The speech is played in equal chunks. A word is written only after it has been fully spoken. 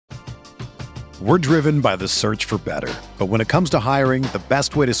We're driven by the search for better. But when it comes to hiring, the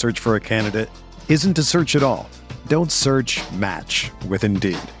best way to search for a candidate isn't to search at all. Don't search, match with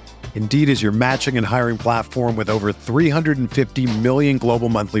Indeed. Indeed is your matching and hiring platform with over 350 million global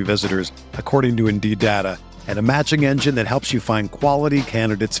monthly visitors, according to Indeed data, and a matching engine that helps you find quality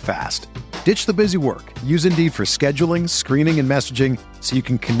candidates fast. Ditch the busy work. Use Indeed for scheduling, screening, and messaging so you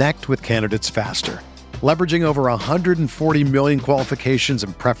can connect with candidates faster. Leveraging over 140 million qualifications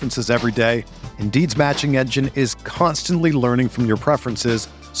and preferences every day, Indeed's matching engine is constantly learning from your preferences,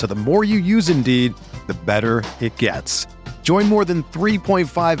 so the more you use Indeed, the better it gets. Join more than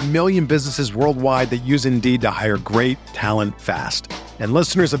 3.5 million businesses worldwide that use Indeed to hire great talent fast. And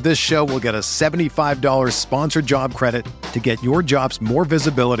listeners of this show will get a $75 sponsored job credit to get your jobs more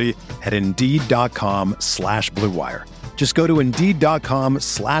visibility at Indeed.com/Blue Wire. Just go to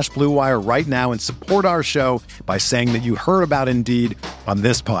Indeed.com/Blue Wire right now and support our show by saying that you heard about Indeed on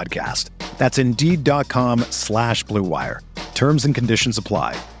this podcast. That's Indeed.com/Blue Wire. Terms and conditions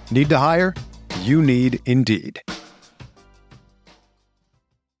apply. Need to hire? You need Indeed.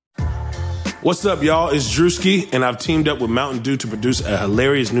 What's up, y'all? It's Drewski, and I've teamed up with Mountain Dew to produce a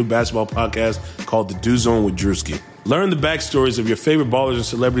hilarious new basketball podcast called The Dew Zone with Drewski. Learn the backstories of your favorite ballers and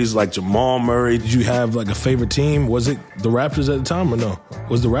celebrities like Jamal Murray. Did you have like a favorite team? Was it the Raptors at the time or no?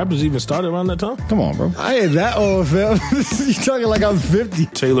 Was the Raptors even started around that time? Come on, bro. I ain't that old, fam. You talking like I'm 50.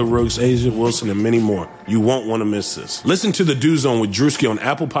 Taylor Rooks, Asia Wilson, and many more. You won't want to miss this. Listen to The Dew Zone with Drewski on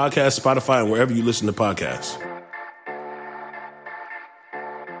Apple Podcasts, Spotify, and wherever you listen to podcasts.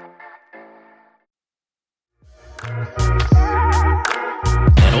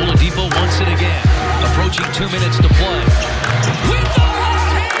 And Oladipo wants it again. Approaching 2 minutes to play. With the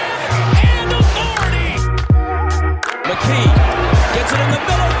left hand and authority. McKee gets it in the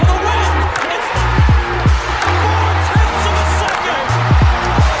middle for the win. It's 4/10 of a second.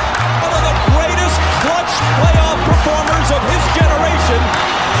 One of the greatest clutch playoff performers of his generation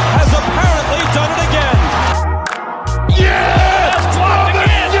has apparently done it again. Yeah! Mother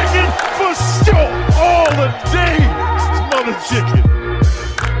chicken for sure! All the day! It's mother chicken.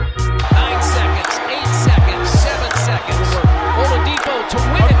 9 seconds, 8 seconds, 7 seconds. Oladipo to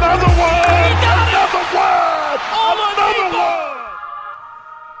win it. Another one! He got it! Another one! Another one!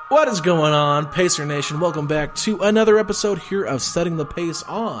 What is going on, Pacer Nation? Welcome back to another episode here of Setting the Pace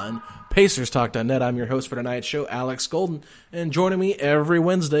on PacersTalk.net. I'm your host for tonight's show, Alex Golden, and joining me every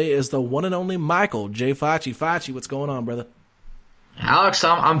Wednesday is the one and only Michael J. Facci. Facci, what's going on, brother? Alex,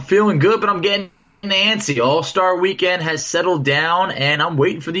 I'm feeling good, but I'm getting antsy. All-Star Weekend has settled down, and I'm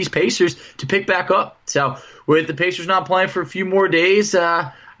waiting for these Pacers to pick back up. So with the Pacers not playing for a few more days,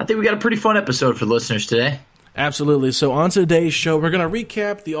 I think we got a pretty fun episode for the listeners today. Absolutely. So on today's show, we're going to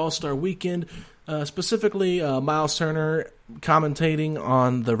recap the All-Star Weekend, specifically Miles Turner commentating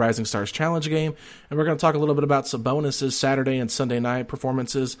on the Rising Stars Challenge game, and we're going to talk a little bit about Sabonis' Saturday and Sunday night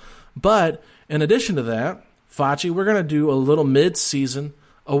performances. But in addition to that, Facci, we're going to do a little mid-season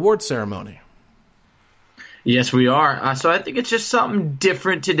award ceremony. Yes, we are. So I think it's just something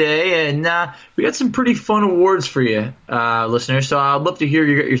different today, and we got some pretty fun awards for you, listeners. So I'd love to hear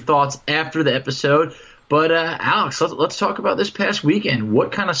your thoughts after the episode. But Alex, let's talk about this past weekend.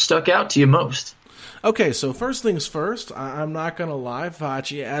 What kind of stuck out to you most? Okay, so first things first, I'm not going to lie,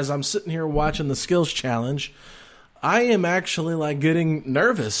 Facci, as I'm sitting here watching the Skills Challenge, I am actually like getting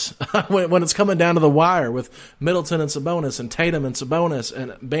nervous when it's coming down to the wire with Middleton and Sabonis and Tatum and Sabonis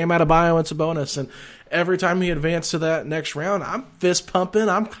and Bam Adebayo and Sabonis. And every time he advanced to that next round, I'm fist pumping,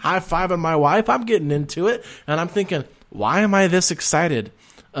 I'm high-fiving my wife, I'm getting into it. And I'm thinking, why am I this excited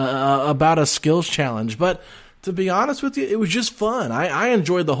about a Skills Challenge? But to be honest with you, it was just fun. I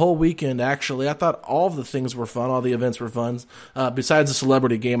enjoyed the whole weekend, actually. I thought all of the things were fun. All the events were fun. Besides the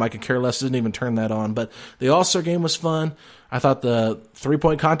celebrity game, I could care less. Didn't even turn that on. But the All-Star game was fun. I thought the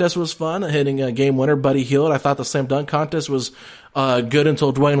three-point contest was fun, hitting a game winner, Buddy Hield. I thought the slam dunk contest was good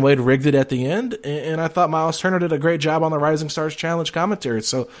until Dwayne Wade rigged it at the end. And I thought Miles Turner did a great job on the Rising Stars Challenge commentary.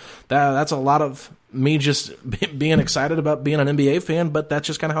 So that's a lot of me just being excited about being an NBA fan, but that's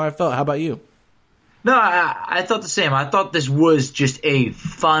just kind of how I felt. How about you? No, I thought the same. I thought this was just a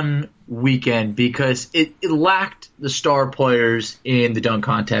fun weekend because it lacked the star players in the dunk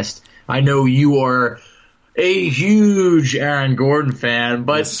contest. I know you are a huge Aaron Gordon fan,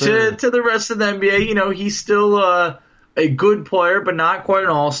 but yes, to the rest of the NBA, you know, he's still a good player, but not quite an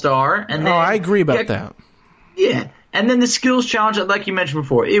all-star. And then, I agree about that. Yeah. And then the Skills Challenge, like you mentioned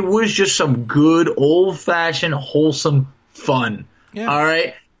before, it was just some good, old-fashioned, wholesome fun. Yeah. All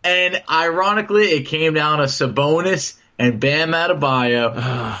right? And ironically, it came down to Sabonis and Bam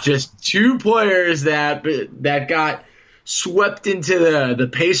Adebayo, just two players that got swept into the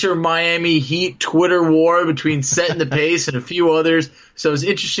Pacer Miami Heat Twitter war between Setting the Pace and a few others. So it was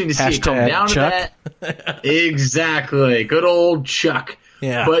interesting to see it come down Chuck. to that. Exactly. Good old Chuck.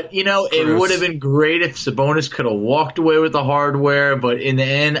 Yeah. But, it would have been great if Sabonis could have walked away with the hardware. But in the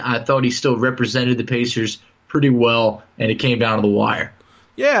end, I thought he still represented the Pacers pretty well, and it came down to the wire.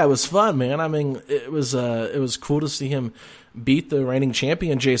 Yeah, it was fun, man. I mean, it was cool to see him beat the reigning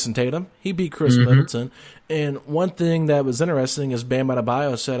champion, Jason Tatum. He beat Chris Middleton. And one thing that was interesting is Bam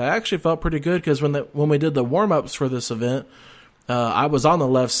Adebayo said, I actually felt pretty good because when we did the warm-ups for this event, I was on the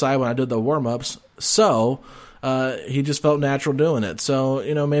left side when I did the warm-ups. So he just felt natural doing it. So,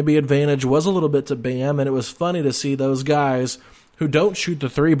 maybe advantage was a little bit to Bam, and it was funny to see those guys who don't shoot the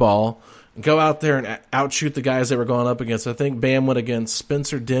three ball go out there and outshoot the guys they were going up against. I think Bam went against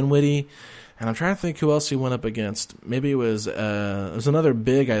Spencer Dinwiddie, and I'm trying to think who else he went up against. Maybe it was another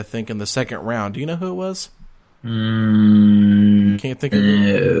big, I think, in the second round. Do you know who it was? Can't think of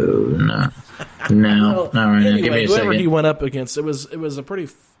it. No, not right now. Anyway, Give me a whoever second. he went up against, it was a pretty.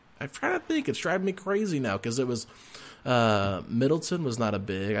 I'm trying to think. It's driving me crazy now because it was Middleton was not a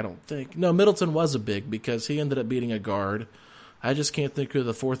big. I don't think. No, Middleton was a big because he ended up beating a guard. I just can't think who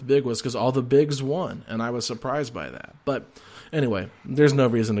the fourth big was because all the bigs won, and I was surprised by that. But anyway, there's no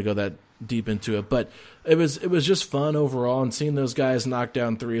reason to go that deep into it. But it was just fun overall, and seeing those guys knock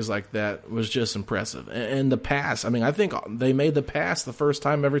down threes like that was just impressive. And the pass, I mean, I think they made the pass the first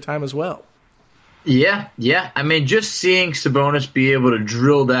time every time as well. Yeah. I mean, just seeing Sabonis be able to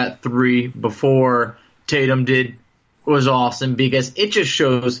drill that three before Tatum did was awesome because it just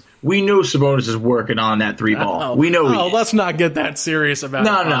shows we know Sabonis is working on that three ball. We know. Let's not get that serious about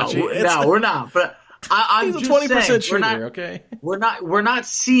it. No, we're not. But I'm he's a just 20% saying, shooter. Okay, we're not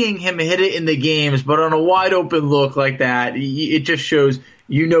seeing him hit it in the games, but on a wide open look like that, it just shows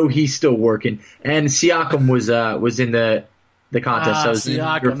he's still working. And Siakam was in the contest.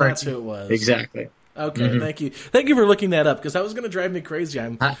 Siakam, that's who it was. Exactly. Okay, thank you for looking that up because that was going to drive me crazy.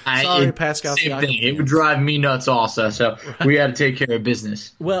 I'm sorry, Pascal same Siakam. Thing. It would drive me nuts also. So we had to take care of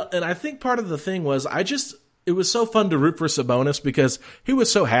business. Well, and I think part of the thing was it was so fun to root for Sabonis because he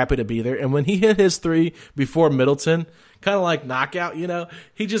was so happy to be there. And when he hit his three before Middleton, kind of like knockout,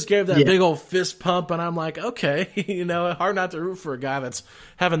 he just gave that big old fist pump. And I'm like, okay, hard not to root for a guy that's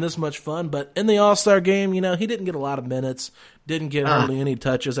having this much fun. But in the All-Star game, he didn't get a lot of minutes, didn't get hardly any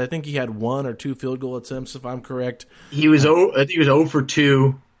touches. I think he had 1 or 2 field goal attempts, if I'm correct. I think he was 0 for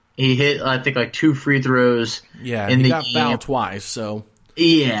 2. He hit, I think, like 2 free throws. Yeah, he got fouled twice. So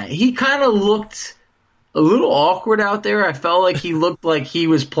yeah, he kind of looked a little awkward out there. I felt like he looked like he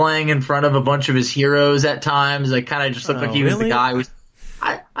was playing in front of a bunch of his heroes at times. Like kind of just looked like he was the guy.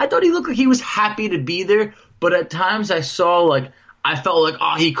 I thought he looked like he was happy to be there, but at times I felt like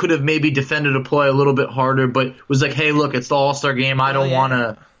he could have maybe defended a play a little bit harder, but was like, hey, look, it's the All-Star game. I don't want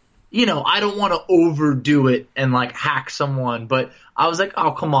to. I don't want to overdo it and like hack someone, but I was like,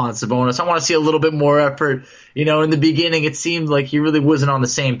 oh, come on, Sabonis. I want to see a little bit more effort. In the beginning, it seemed like he really wasn't on the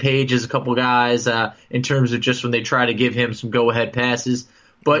same page as a couple guys in terms of just when they try to give him some go-ahead passes.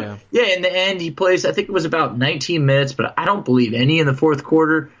 But, in the end, he plays, I think it was about 19 minutes, but I don't believe any in the fourth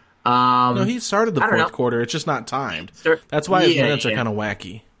quarter. No, he started the fourth quarter. It's just not timed. That's why his minutes are kind of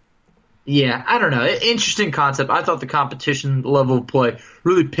wacky. Yeah, I don't know. Interesting concept. I thought the competition level of play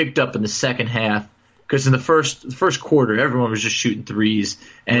really picked up in the second half because in the first quarter, everyone was just shooting threes,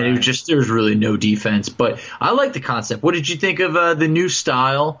 and it was there was really no defense. But I like the concept. What did you think of the new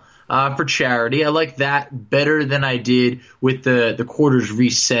style for charity? I like that better than I did with the quarters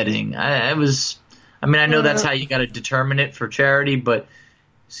resetting. I know that's how you got to determine it for charity, but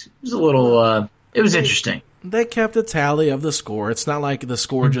it was a little. It was interesting. They kept a tally of the score. It's not like the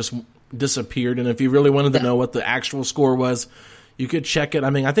score just disappeared, and if you really wanted to know what the actual score was, you could check it. I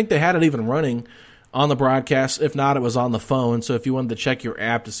mean, I think they had it even running on the broadcast. If not, it was on the phone. So if you wanted to check your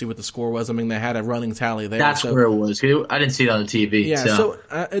app to see what the score was, I mean, they had a running tally there. That's where it was. I didn't see it on the TV. Yeah, so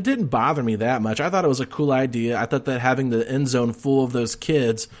it didn't bother me that much. I thought it was a cool idea. I thought that having the end zone full of those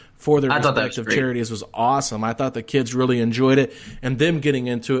kids for their respective charities was awesome. I thought the kids really enjoyed it, and them getting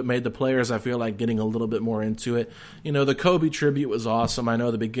into it made the players, I feel like, getting a little bit more into it. The Kobe tribute was awesome. I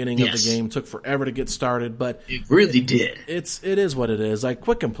know the beginning of the game took forever to get started, but it really did. It is what it is. Like,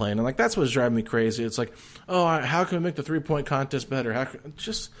 quit complaining. Like, that's what's driving me crazy. It's like, how can we make the 3-point contest better?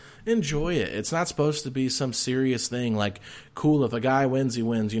 Just enjoy it. It's not supposed to be some serious thing. Like, cool, if a guy wins, he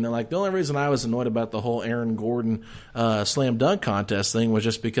wins. Like, the only reason I was annoyed about the whole Aaron Gordon slam dunk contest thing was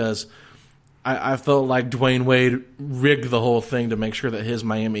just because I felt like Dwayne Wade rigged the whole thing to make sure that his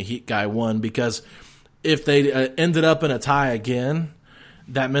Miami Heat guy won, because if they ended up in a tie again,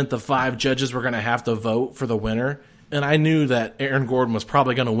 that meant the 5 judges were going to have to vote for the winner, And I knew that Aaron Gordon was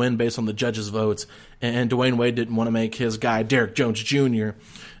probably going to win based on the judges' votes, and Dwayne Wade didn't want to make his guy, Derek Jones Jr.,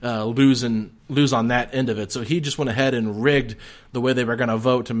 lose on that end of it. So he just went ahead and rigged the way they were going to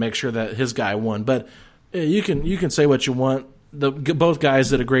vote to make sure that his guy won. But you can say what you want. Both guys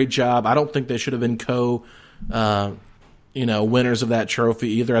did a great job. I don't think they should have been winners of that trophy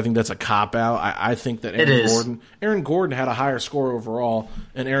either. I think that's a cop-out. I think that Aaron Gordon had a higher score overall,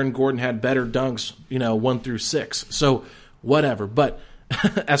 and Aaron Gordon had better dunks, 1 through 6. So whatever. But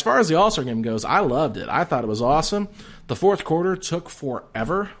as far as the All-Star game goes, I loved it. I thought it was awesome. The fourth quarter took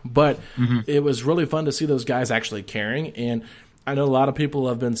forever, but it was really fun to see those guys actually caring. And I know a lot of people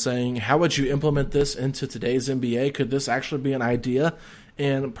have been saying, how would you implement this into today's NBA? Could this actually be an idea?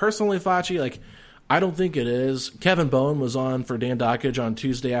 And personally, Facci, I don't think it is. Kevin Bone was on for Dan Dockage on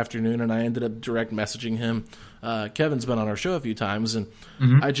Tuesday afternoon, and I ended up direct messaging him. Kevin's been on our show a few times, and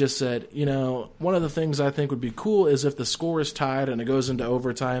I just said, one of the things I think would be cool is if the score is tied and it goes into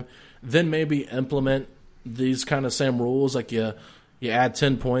overtime, then maybe implement these kind of same rules, like you add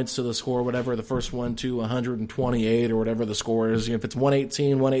 10 points to the score, whatever, the first one to 128 or whatever the score is. If it's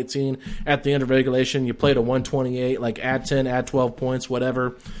 118 at the end of regulation, you play to 128, add 10, add 12 points,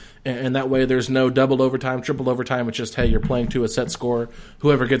 whatever. And that way there's no double overtime, triple overtime. It's just, hey, you're playing to a set score.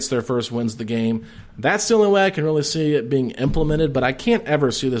 Whoever gets there first wins the game. That's the only way I can really see it being implemented, but I can't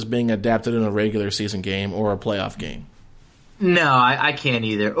ever see this being adapted in a regular season game or a playoff game. No, I can't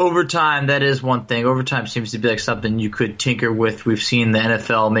either. Overtime, that is one thing. Overtime seems to be something you could tinker with. We've seen the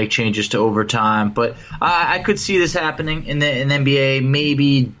NFL make changes to overtime, but I could see this happening in the NBA,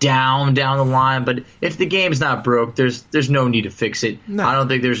 maybe down the line. But if the game's not broke, there's no need to fix it. No. I don't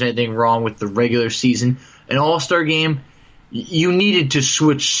think there's anything wrong with the regular season. An All-Star game, you needed to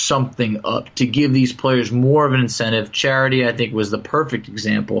switch something up to give these players more of an incentive. Charity, I think, was the perfect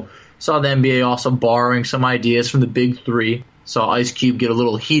example. Saw the NBA also borrowing some ideas from the Big Three. Saw Ice Cube get a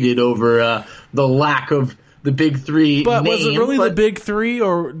little heated over the lack of the Big Three. But was it really the Big Three,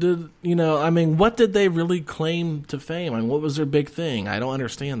 or what did they really claim to fame? What was their big thing? I don't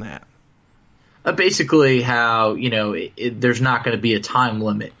understand that. Basically, how there's not going to be a time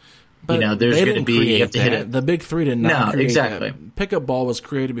limit. But there's going to be you have to hit it. The Big Three did not create exactly. that. Pickup ball was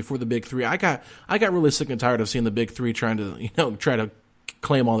created before the Big Three. I got really sick and tired of seeing the Big Three trying to try to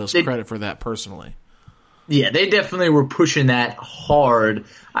claim all this credit for that personally. Yeah, they definitely were pushing that hard.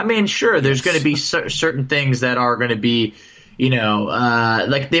 I mean, sure, there's going to be certain things that are going to be,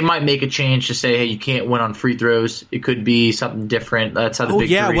 they might make a change to say, hey, you can't win on free throws. It could be something different. That's how the Big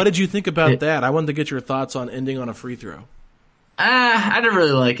Three. What did you think about that? I wanted to get your thoughts on ending on a free throw. I didn't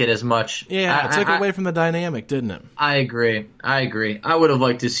really like it as much. Yeah, it took away from the dynamic, didn't it? I agree. I would have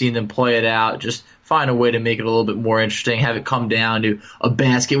liked to see them play it out, just find a way to make it a little bit more interesting, have it come down to a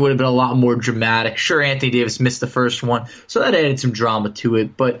basket. Would have been a lot more dramatic. Sure, Anthony Davis missed the first one, so that added some drama to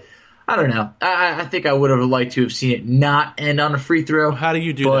it, but I don't know. I think I would have liked to have seen it not end on a free throw. How do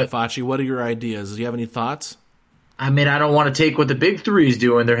you do that, Facci? What are your ideas? Do you have any thoughts? I mean, I don't want to take what the Big Three is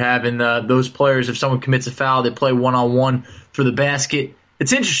doing. They're having those players, if someone commits a foul, they play one-on-one for the basket.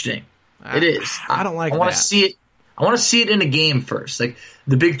 It's interesting. It is. I don't like that. I want to see it. I want to see it in a game first.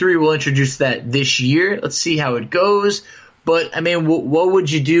 The Big Three will introduce that this year. Let's see how it goes. But, I mean, what would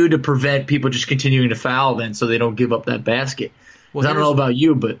you do to prevent people just continuing to foul then so they don't give up that basket? Well, I don't know about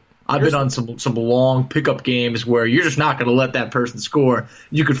you, but I've been on some long pickup games where you're just not going to let that person score.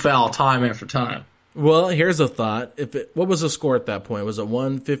 You could foul time after time. Well, here's a thought. What was the score at that point? Was it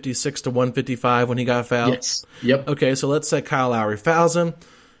 156 to 155 when he got fouled? Yes. Yep. Okay, so let's say Kyle Lowry fouls him.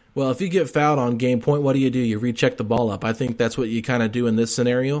 Well, if you get fouled on game point, what do? You recheck the ball up. I think that's what you kind of do in this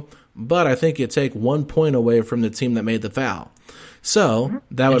scenario. But I think you take 1 point away from the team that made the foul. So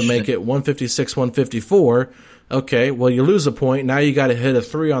that would make it 156, 154. Okay, well, you lose a point. Now you got to hit a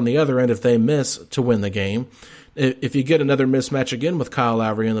 3 on the other end if they miss to win the game. If you get another mismatch again with Kyle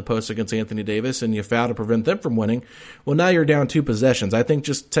Lowry in the post against Anthony Davis and you foul to prevent them from winning, well, now you're down 2 possessions. I think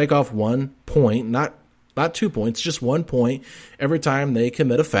just take off 1 point, not 2 points, just 1 point every time they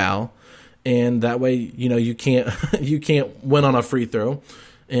commit a foul, and that way you can't win on a free throw,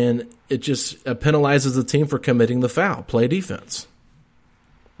 and it just penalizes the team for committing the foul. Play defense.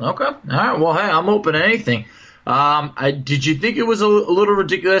 Okay, all right. Well, hey, I'm open to anything. Did you think it was a little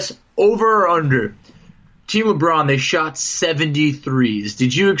ridiculous? Over or under? Team LeBron, they shot 70 threes.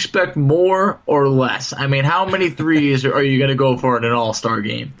 Did you expect more or less? I mean, how many threes are you going to go for in an All-Star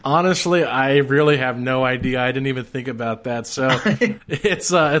game? Honestly, I really have no idea. I didn't even think about that. So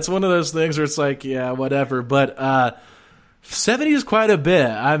it's one of those things where it's like, yeah, whatever. But 70 is quite a bit.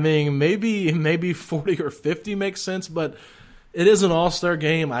 I mean, maybe 40 or 50 makes sense, but It is an all-star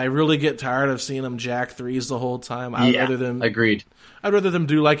game. I really get tired of seeing them jack threes the whole time. Agreed. I'd rather them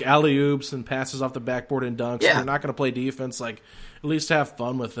do like alley-oops and passes off the backboard and dunks. Yeah. If they're not going to play defense, like at least have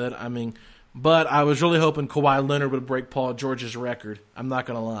fun with it. I mean, but I was really hoping Kawhi Leonard would break Paul George's record. I'm not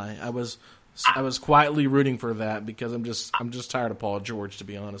going to lie. I was quietly rooting for that because I'm just tired of Paul George, to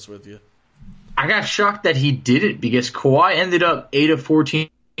be honest with you. I got shocked that he did it because Kawhi ended up 8 of 14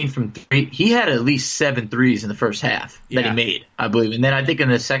 from 3. He had at least 7 threes in the first half that he made, I believe. And then I think in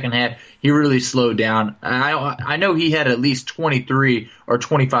the second half, he really slowed down. I know he had at least 23 or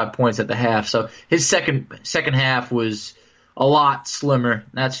 25 points at the half. So his second half was a lot slimmer.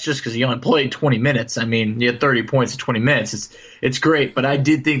 That's just because he only played 20 minutes. I mean, he had 30 points in 20 minutes. It's great. But I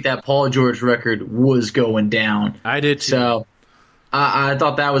did think that Paul George record was going down. I did too. So I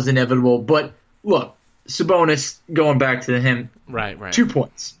thought that was inevitable. But look, Sabonis, going back to him, right. 2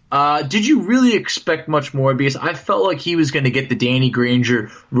 points. Did you really expect much more? Because I felt like he was going to get the Danny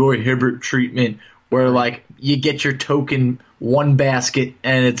Granger, Roy Hibbert treatment where, like, you get your token one basket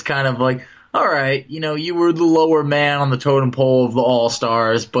and it's kind of like, all right, you were the lower man on the totem pole of the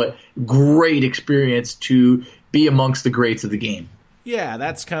All-Stars, but great experience to be amongst the greats of the game. Yeah,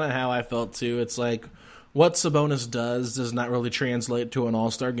 that's kind of how I felt too. It's like what Sabonis does not really translate to an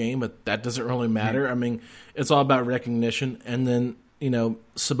All-Star game, but that doesn't really matter. I mean, it's all about recognition. And then,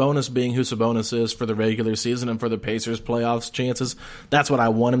 Sabonis being who Sabonis is for the regular season and for the Pacers playoffs chances, that's what I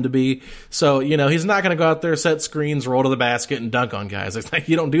want him to be. So, he's not going to go out there, set screens, roll to the basket, and dunk on guys. It's like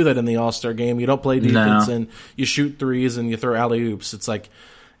you don't do that in the All-Star game. You don't play defense, and you shoot threes, and you throw alley-oops. It's like,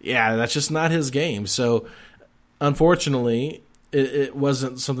 yeah, that's just not his game. So, unfortunately, it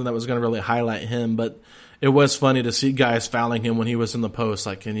wasn't something that was going to really highlight him, but it was funny to see guys fouling him when he was in the post.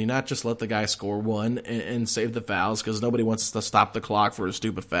 Like, can you not just let the guy score one and save the fouls? Because nobody wants to stop the clock for a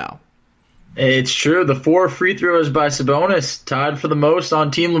stupid foul. It's true. The 4 free throws by Sabonis tied for the most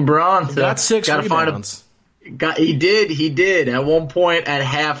on Team LeBron. So got 6 rebounds. He did. At one point at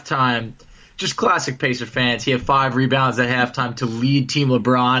halftime, just classic Pacer fans, he had 5 rebounds at halftime to lead Team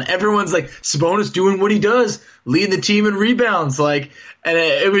LeBron. Everyone's like, Sabonis doing what he does, leading the team in rebounds. And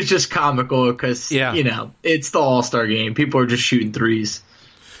it was just comical because, it's the All-Star game. People are just shooting threes.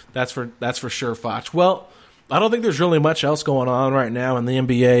 That's for sure, Foch. Well, I don't think there's really much else going on right now in the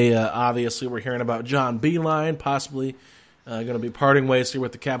NBA. Obviously, we're hearing about John Beilein possibly going to be parting ways here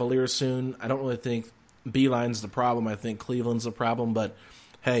with the Cavaliers soon. I don't really think Beilein's the problem. I think Cleveland's the problem. But,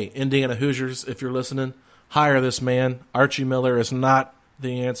 hey, Indiana Hoosiers, if you're listening, hire this man. Archie Miller is not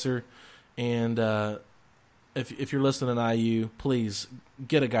the answer. And if you're listening to IU, please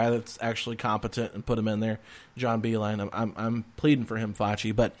get a guy that's actually competent and put him in there. John Beilein, I'm pleading for him,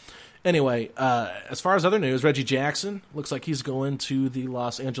 Facci. But anyway, as far as other news, Reggie Jackson looks like he's going to the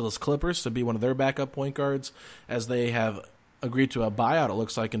Los Angeles Clippers to be one of their backup point guards as they have agreed to a buyout, it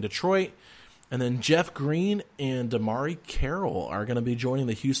looks like, in Detroit. And then Jeff Green and Damari Carroll are going to be joining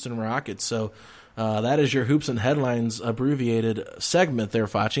the Houston Rockets. So that is your Hoops and Headlines abbreviated segment there,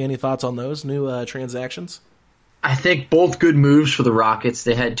 Facci. Any thoughts on those new transactions? I think both good moves for the Rockets.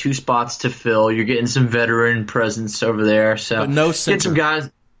 They had 2 spots to fill. You're getting some veteran presence over there. So but no center. Get some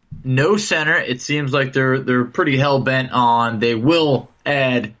guys. No center. It seems like they're pretty hell-bent on they will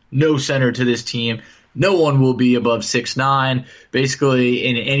add no center to this team. No one will be above 6'9", basically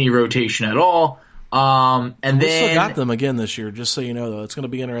in any rotation at all. And we still got them again this year, just so you know, though. It's going to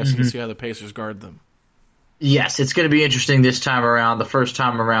be interesting to see how the Pacers guard them. Yes, it's going to be interesting this time around. The first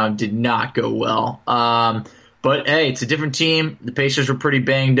time around did not go well. But, hey, it's a different team. The Pacers were pretty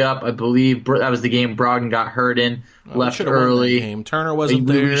banged up. I believe that was the game Brogdon got hurt in, left early. Won that game. Turner wasn't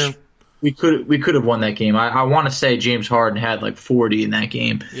there. We could have won that game. I want to say James Harden had like 40 in that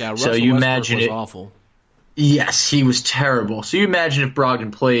game. Yeah, so Russell you Westbrook imagine was it. Awful. Yes, he was terrible. So you imagine if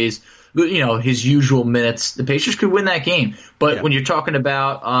Brogdon plays, his usual minutes, the Pacers could win that game. But when you're talking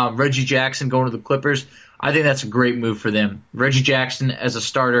about Reggie Jackson going to the Clippers, I think that's a great move for them. Reggie Jackson as a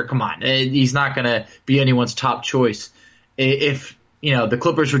starter, come on, he's not going to be anyone's top choice. If the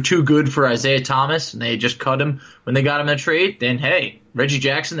Clippers were too good for Isaiah Thomas and they just cut him when they got him in a trade, then hey, Reggie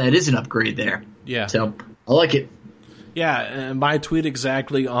Jackson, that is an upgrade there. Yeah. So I like it. Yeah, and my tweet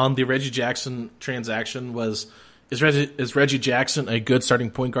exactly on the Reggie Jackson transaction was, is Reggie Jackson a good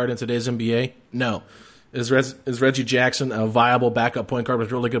starting point guard in today's NBA? No. Is Reggie Jackson a viable backup point guard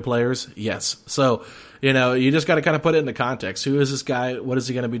with really good players? Yes. So, you just got to kind of put it into context. Who is this guy? What is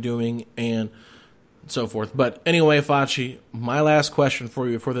he going to be doing? And so forth. But anyway, Facci, my last question for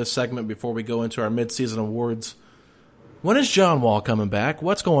you for this segment before we go into our midseason awards. When is John Wall coming back?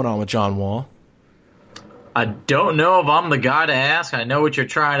 What's going on with John Wall? I don't know if I'm the guy to ask. I know what you're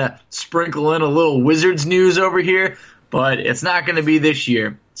trying to sprinkle in a little Wizards news over here. but it's not going to be this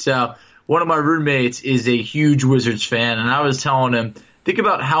year. So one of my roommates is a huge Wizards fan, and I was telling him, think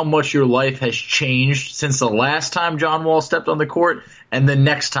about how much your life has changed since the last time John Wall stepped on the court and the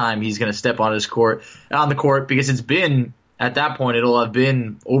next time he's going to step on the court, because it's been, at that point, it'll have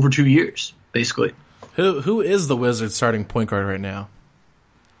been over 2 years, basically. Who is the Wizards starting point guard right now?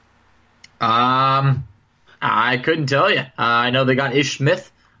 I couldn't tell you. I know they got Ish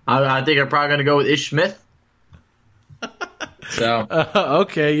Smith. I think I'm probably going to go with Ish Smith. So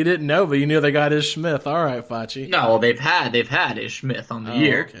okay, you didn't know, but you knew they got Ish Smith. All right, Facci. No, well, they've had Ish Smith on the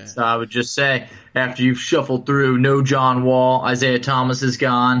year. Okay. So I would just say, after you've shuffled through, no John Wall, Isaiah Thomas is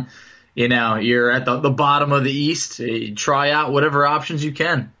gone. You're at the bottom of the East. Try out whatever options you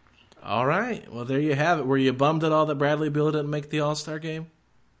can. All right. Well, there you have it. Were you bummed at all that Bradley Beal didn't make the All-Star game?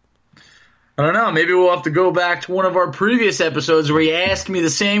 I don't know. Maybe we'll have to go back to one of our previous episodes where you asked me the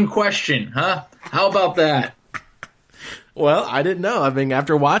same question, huh? How about that? Well, I didn't know. I mean,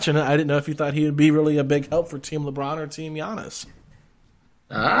 after watching it, I didn't know if you thought he would be really a big help for Team LeBron or Team Giannis.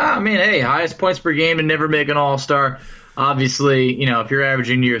 Hey, highest points per game and never make an All-Star. Obviously, if you're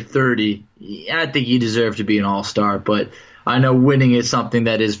averaging near 30, I think you deserve to be an All-Star. But I know winning is something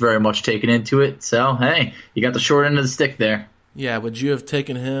that is very much taken into it. So, hey, you got the short end of the stick there. Yeah, would you have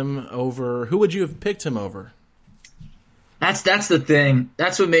taken him over? Who would you have picked him over? That's the thing.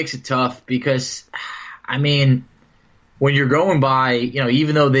 That's what makes it tough because, when you're going by,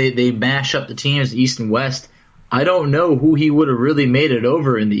 even though they mash up the teams, East and West, I don't know who he would have really made it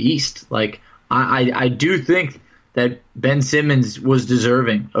over in the East. Like, I do think that Ben Simmons was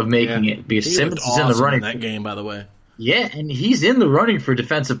deserving of making it because he Simmons is awesome in the running in that game, by the way. Yeah, and he's in the running for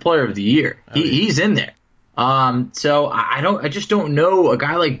Defensive Player of the Year. He's in there. So I just don't know a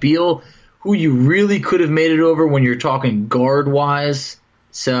guy like Beal who you really could have made it over when you're talking guard wise.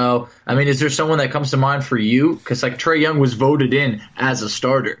 So, is there someone that comes to mind for you? Because Trae Young was voted in as a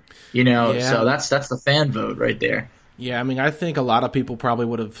starter, so that's the fan vote right there. Yeah, I think a lot of people probably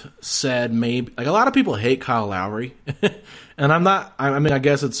would have said maybe, a lot of people hate Kyle Lowry. And I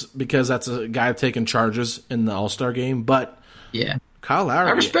guess it's because that's a guy taking charges in the All-Star game, but yeah, Kyle Lowry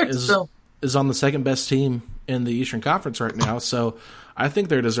I respect is on the second best team in the Eastern Conference right now, so I think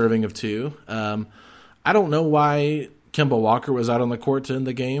they're deserving of two. I don't know why Kemba Walker was out on the court to end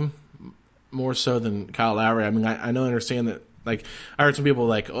the game more so than Kyle Lowry. I understand that. I heard some people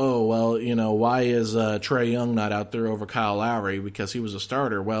oh, well, why is Trae Young not out there over Kyle Lowry because he was a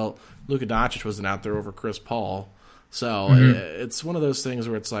starter? Well, Luka Doncic wasn't out there over Chris Paul. So it's one of those things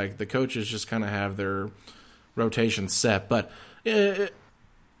where it's the coaches just kind of have their rotation set. But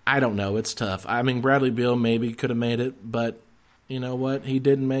I don't know. It's tough. Bradley Beal maybe could have made it, but you know what? He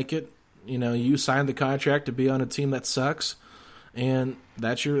didn't make it. You signed the contract to be on a team that sucks, and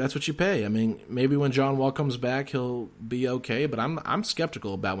that's what you pay. Maybe when John Wall comes back, he'll be okay, but I'm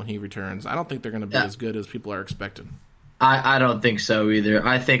skeptical about when he returns. I don't think they're going to be as good as people are expecting. I don't think so either.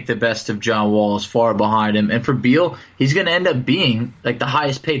 I think the best of John Wall is far behind him, and for Beal, he's going to end up being the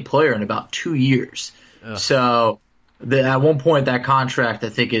highest paid player in about 2 years. Ugh. So at one point, that contract I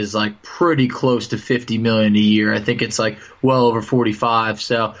think is pretty close to $50 million a year. I think it's well over 45.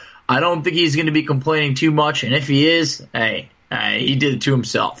 So I don't think he's going to be complaining too much, and if he is, hey, he did it to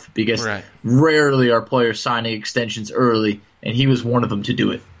himself because rarely are players signing extensions early, and he was one of them to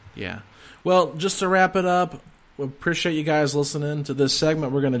do it. Yeah. Well, just to wrap it up, we appreciate you guys listening to this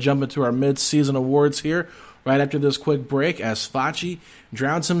segment. We're going to jump into our mid-season awards here right after this quick break as Facci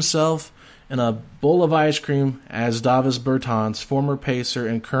drowns himself in a bowl of ice cream as Davis Bertans, former Pacer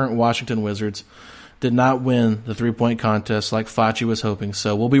and current Washington Wizards, did not win the three-point contest like Facci was hoping.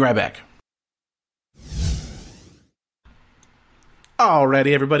 So we'll be right back.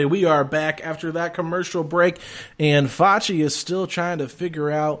 Alrighty, everybody, we are back after that commercial break, and Facci is still trying to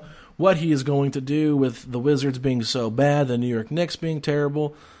figure out what he is going to do with the Wizards being so bad, the New York Knicks being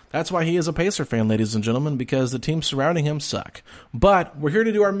terrible. That's why he is a Pacer fan, ladies and gentlemen, because the teams surrounding him suck. But we're here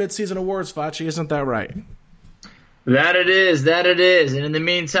to do our mid-season awards, Facci, isn't that right? That it is. And in the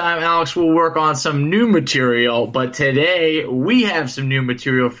meantime, Alex will work on some new material, but today we have some new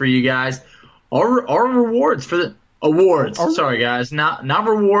material for you guys. Our rewards for the awards. Sorry, guys. Not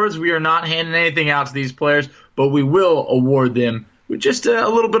rewards. We are not handing anything out to these players, but we will award them with just a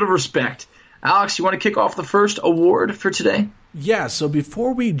little bit of respect. Alex, you want to kick off the first award for today? Yeah, so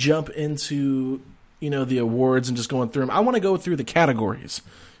before we jump into, the awards and just going through them, I want to go through the categories.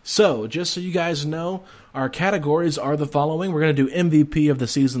 So, just so you guys know, our categories are the following. We're going to do MVP of the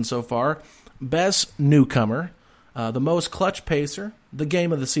season so far, Best Newcomer, the Most Clutch Pacer, the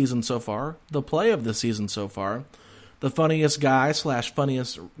Game of the Season so far, the Play of the Season so far, the Funniest Guy /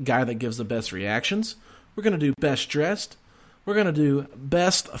 Funniest Guy that gives the best reactions, We're going to do best dressed. We're going to do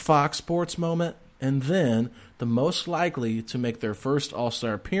best Fox Sports moment. And then the most likely to make their first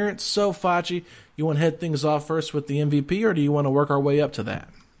All-Star appearance. So, Facci, you want to head things off first with the MVP, or do you want to work our way up to that?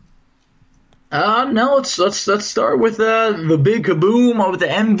 No, let's start with the big kaboom of the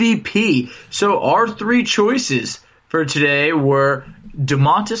MVP. So our three choices for today were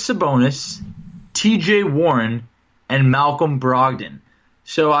Domantas Sabonis, T.J. Warren, and Malcolm Brogdon.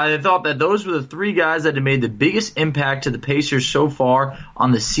 So I thought that those were the three guys that had made the biggest impact to the Pacers so far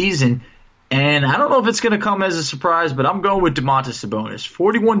on the season. And I don't know if it's going to come as a surprise, but I'm going with Domantas Sabonis.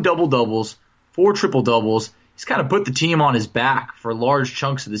 41 double-doubles, 4 triple-doubles. He's kind of put the team on his back for large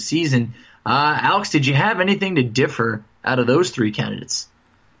chunks of the season. Alex, did you have anything to differ out of those three candidates?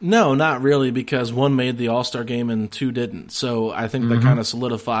 No, not really, because one made the All-Star game and two didn't. So I think that kind of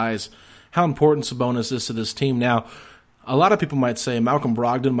solidifies how important Sabonis is to this team. Now, a lot of people might say Malcolm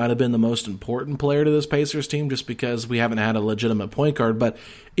Brogdon might have been the most important player to this Pacers team just because we haven't had a legitimate point guard. But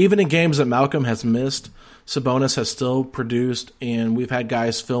even in games that Malcolm has missed, Sabonis has still produced, and we've had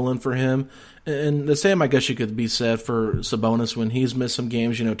guys fill in for him. And the same, I guess you could be said for Sabonis when he's missed some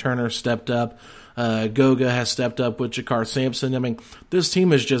games. You know, Turner stepped up. Goga has stepped up with Jakar Sampson. I mean, this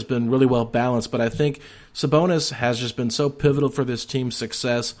team has just been really well balanced, but I think Sabonis has just been so pivotal for this team's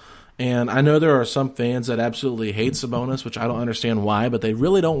success. And I know there are some fans that absolutely hate Sabonis, which I don't understand why, but they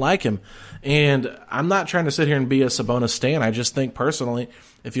really don't like him. And I'm not trying to sit here and be a Sabonis stan. I just think personally,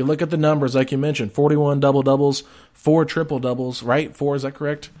 if you look at the numbers, like you mentioned, 41 double-doubles, 4 triple-doubles, right? 4, is that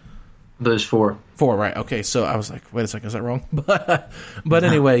correct? There's 4. 4, right. Okay, so I was like, wait a second, is that wrong? But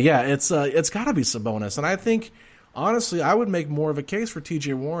anyway, yeah, it's got to be Sabonis. And I think, honestly, I would make more of a case for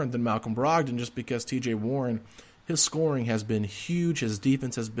T.J. Warren than Malcolm Brogdon just because T.J. Warren, his scoring has been huge. His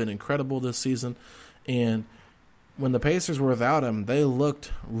defense has been incredible this season. And when the Pacers were without him, they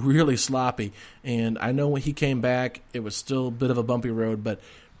looked really sloppy. And I know when he came back, it was still a bit of a bumpy road. But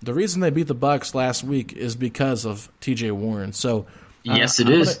the reason they beat the Bucks last week is because of T.J. Warren. So yes, it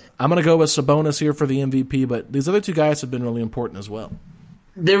is. I'm going to go with Sabonis here for the MVP, but these other two guys have been really important as well.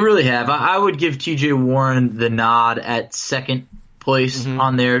 They really have. I would give T.J. Warren the nod at second place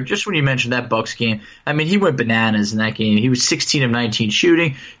on there. Just when you mentioned that Bucks game, I mean, he went bananas in that game. He was 16 of 19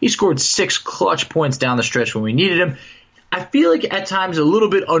 shooting. He scored 6 clutch points down the stretch when we needed him. I feel like at times a little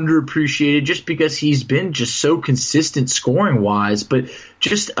bit underappreciated just because he's been just so consistent scoring-wise, but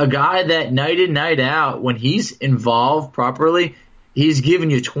just a guy that night in, night out, when he's involved properly, he's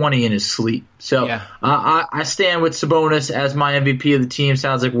giving you 20 in his sleep. So yeah. I stand with Sabonis as my MVP of the team.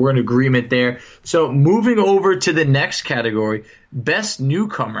 Sounds like we're in agreement there. So moving over to the next category, Best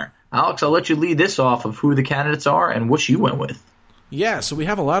Newcomer. Alex, I'll let you lead this off of who the candidates are and what you went with. Yeah, so we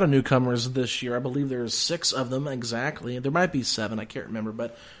have a lot of newcomers this year. I believe there's 6 of them exactly. There might be 7, I can't remember,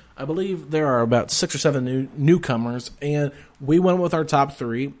 but I believe there are about 6 or 7 newcomers, and we went with our top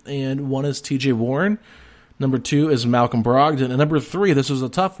 3, and one is T.J. Warren. Number 2 is Malcolm Brogdon. And number 3, this was a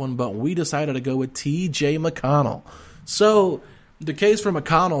tough one, but we decided to go with T.J. McConnell. So the case for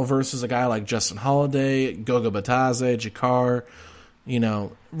McConnell versus a guy like Justin Holiday, Goga Bitadze, Jakar,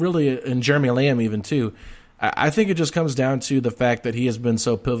 really, and Jeremy Lamb even too, I think it just comes down to the fact that he has been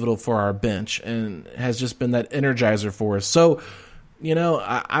so pivotal for our bench and has just been that energizer for us. So,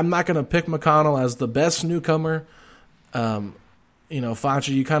 I'm not going to pick McConnell as the best newcomer. Facci,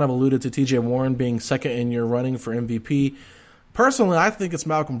 you kind of alluded to T.J. Warren being second in your running for MVP. Personally, I think it's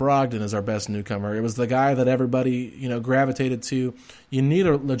Malcolm Brogdon as our best newcomer. It was the guy that everybody, gravitated to. You need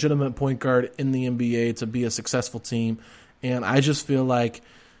a legitimate point guard in the NBA to be a successful team. And I just feel like,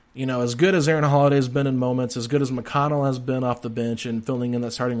 as good as Aaron Holiday has been in moments, as good as McConnell has been off the bench and filling in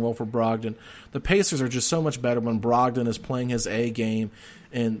that starting role for Brogdon, the Pacers are just so much better when Brogdon is playing his A game.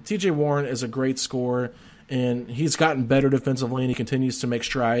 And T.J. Warren is a great scorer. And he's gotten better defensively, and he continues to make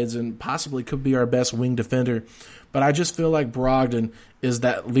strides and possibly could be our best wing defender. But I just feel like Brogdon is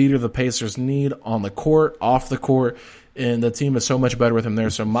that leader the Pacers need on the court, off the court, and the team is so much better with him there.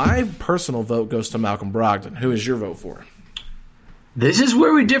 So my personal vote goes to Malcolm Brogdon. Who is your vote for? This is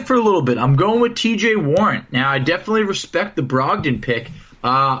where we differ a little bit. I'm going with T.J. Warren. Now, I definitely respect the Brogdon pick.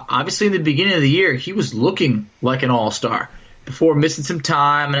 Obviously, in the beginning of the year, he was looking like an all-star before missing some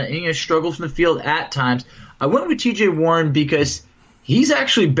time and struggled from the field at times. I went with T.J. Warren because he's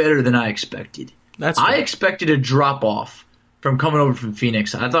actually better than I expected. I expected a drop-off from coming over from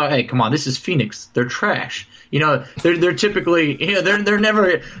Phoenix. I thought, hey, come on, this is Phoenix. They're trash. They're typically, they're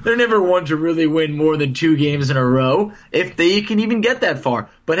never one to really win more than 2 games in a row if they can even get that far.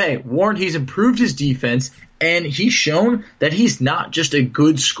 But hey, Warren, he's improved his defense, and he's shown that he's not just a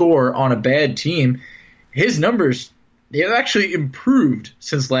good scorer on a bad team. His numbers, they've actually improved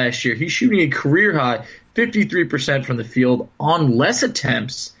since last year. He's shooting a career-high 53% from the field on less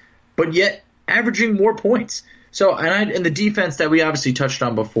attempts, but yet averaging more points. So, and the defense that we obviously touched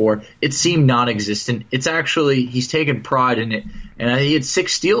on before, it seemed non-existent. It's actually, he's taken pride in it. And he had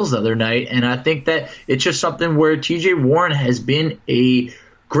 6 steals the other night, and I think that it's just something where T.J. Warren has been a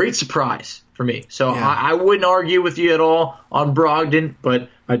great surprise for me. So yeah. I wouldn't argue with you at all on Brogdon, but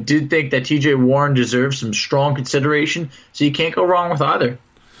I did think that T.J. Warren deserves some strong consideration, so you can't go wrong with either.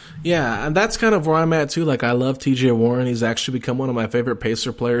 Yeah, and that's kind of where I'm at, too. Like, I love T.J. Warren. He's actually become one of my favorite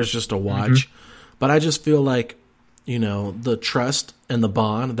Pacer players just to watch. Mm-hmm. But I just feel like, the trust and the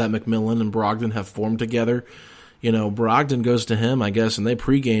bond that McMillan and Brogdon have formed together, Brogdon goes to him, I guess, and they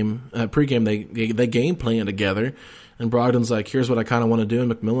pregame they game plan together, and Brogdon's like, here's what I kind of want to do, and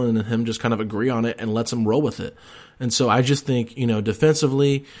McMillan and him just kind of agree on it and lets him roll with it. And so I just think,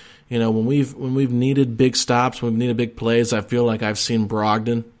 defensively, when we've needed big stops, when we've needed big plays, I feel like I've seen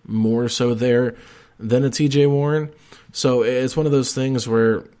Brogdon more so there than a TJ Warren. So it's one of those things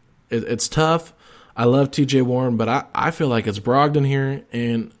where it's tough. I love TJ Warren, but I feel like it's Brogdon here,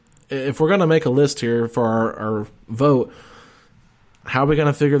 and if we're going to make a list here for our vote, how are we going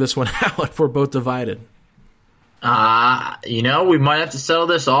to figure this one out if we're both divided? We might have to settle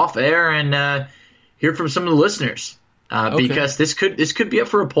this off air and hear from some of the listeners because this could be up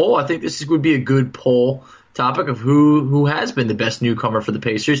for a poll. I think this would be a good poll topic of who has been the best newcomer for the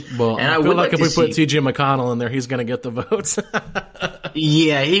Pacers. Well, and I feel like if we put T.J. McConnell in there, he's going to get the votes.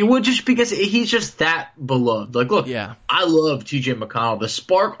 Yeah, he would, just because he's just that beloved. Like, look, yeah. I love T.J. McConnell. The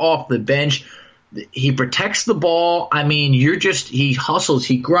spark off the bench, he protects the ball. I mean, he hustles,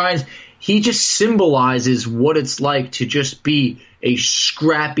 he grinds. He just symbolizes what it's like to just be a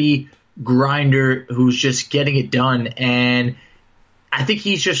scrappy grinder who's just getting it done. And I think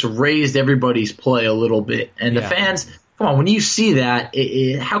he's just raised everybody's play a little bit. And the fans, come on, when you see that,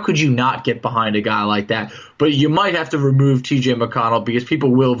 how could you not get behind a guy like that? But you might have to remove T.J. McConnell because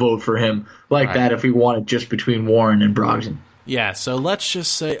people will vote for him like that if we wanted just between Warren and Brogdon. Yeah, so let's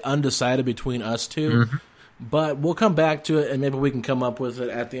just say undecided between us two. Mm-hmm. But we'll come back to it, and maybe we can come up with it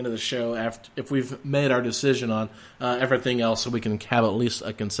at the end of the show if we've made our decision on everything else, so we can have at least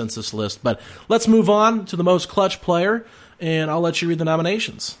a consensus list. But let's move on to the most clutch player, and I'll let you read the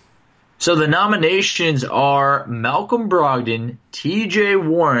nominations. So the nominations are Malcolm Brogdon, T.J.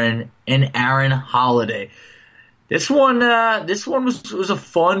 Warren, and Aaron Holiday. This one was a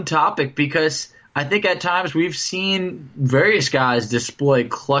fun topic because I think at times we've seen various guys display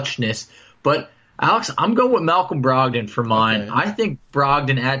clutchness, but Alex, I'm going with Malcolm Brogdon for mine. Okay. I think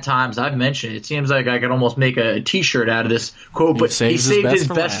Brogdon at times, I've mentioned it seems like I could almost make a T-shirt out of this quote, but he saved his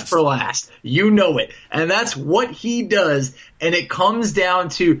best for last. You know it. And that's what he does. And it comes down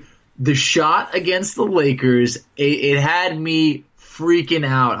to the shot against the Lakers. It had me freaking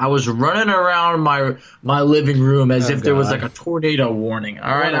out. I was running around my living room as if there was like a tornado warning.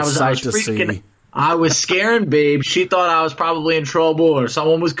 All right, I was freaking. I was scaring Babe. She thought I was probably in trouble or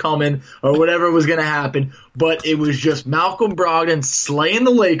someone was coming or whatever was going to happen. But it was just Malcolm Brogdon slaying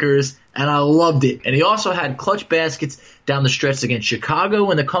the Lakers, and I loved it. And he also had clutch baskets down the stretch against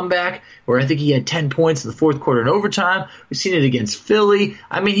Chicago in the comeback, where I think he had 10 points in the fourth quarter and overtime. We've seen it against Philly.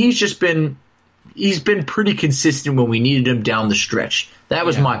 I mean, he's been pretty consistent when we needed him down the stretch. That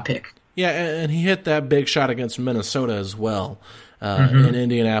was my pick. Yeah, and he hit that big shot against Minnesota as well. In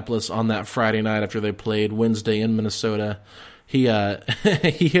Indianapolis on that Friday night after they played Wednesday in Minnesota. He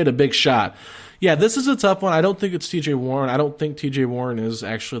hit a big shot. Yeah, this is a tough one. I don't think it's T.J. Warren. I don't think T.J. Warren is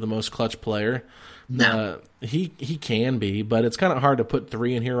actually the most clutch player. No. He can be, but it's kind of hard to put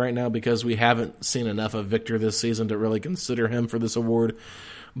 3 in here right now because we haven't seen enough of Victor this season to really consider him for this award.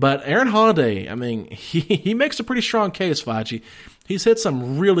 But Aaron Holiday, I mean, he makes a pretty strong case, Facci. He's hit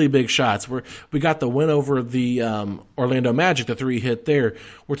some really big shots. We got the win over the Orlando Magic, the 3 hit there.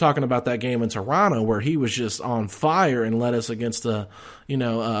 We're talking about that game in Toronto where he was just on fire and led us against a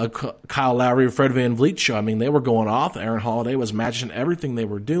Kyle Lowry, Fred VanVleet show. I mean, they were going off. Aaron Holiday was matching everything they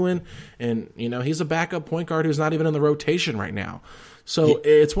were doing. And, he's a backup point guard who's not even in the rotation right now. So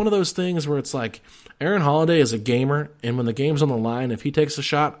it's one of those things where it's like Aaron Holiday is a gamer, and when the game's on the line, if he takes a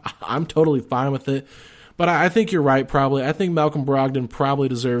shot, I'm totally fine with it. But I think you're right, probably. I think Malcolm Brogdon probably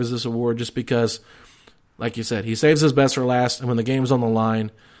deserves this award just because, like you said, he saves his best for last, and when the game's on the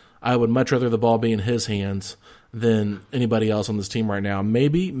line, I would much rather the ball be in his hands than anybody else on this team right now.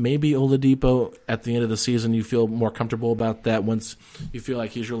 Maybe Oladipo at the end of the season you feel more comfortable about that once you feel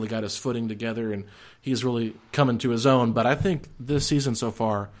like he's really got his footing together and he's really coming to his own. But I think this season so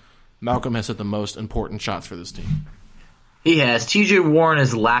far, Malcolm has hit the most important shots for this team. He has. T.J. Warren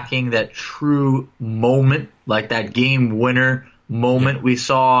is lacking that true moment, like that game winner moment. We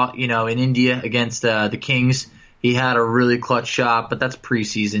saw, in India against the Kings, he had a really clutch shot, but that's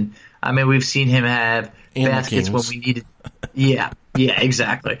preseason. I mean, we've seen him have baskets when we needed. Yeah,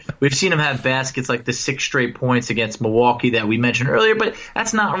 exactly. We've seen him have baskets like the 6 straight points against Milwaukee that we mentioned earlier, but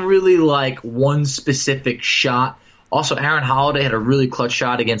that's not really like one specific shot. Also, Aaron Holiday had a really clutch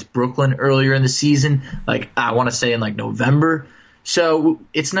shot against Brooklyn earlier in the season, like I want to say in like November. So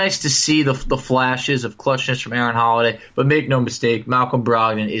it's nice to see the flashes of clutchness from Aaron Holiday, but make no mistake, Malcolm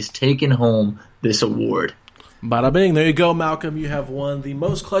Brogdon is taking home this award. Bada bing. There you go, Malcolm. You have won the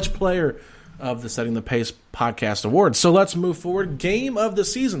most clutch player of the Setting the Pace podcast award. So let's move forward. Game of the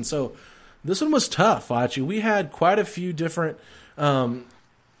season. So this one was tough, Fachi. We had quite a few different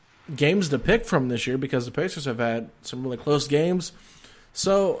games to pick from this year because the Pacers have had some really close games.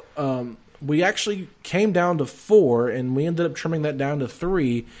 So we actually came down to 4, and we ended up trimming that down to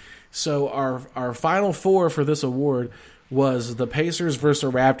 3. So our final 4 for this award was the Pacers versus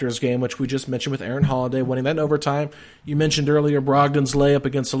the Raptors game, which we just mentioned with Aaron Holiday winning that in overtime. You mentioned earlier Brogdon's layup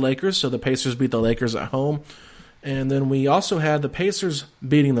against the Lakers, so the Pacers beat the Lakers at home. And then we also had the Pacers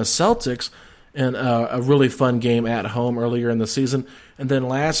beating the Celtics in a really fun game at home earlier in the season. And then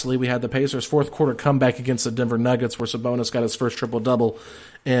lastly, we had the Pacers' fourth quarter comeback against the Denver Nuggets where Sabonis got his first triple-double,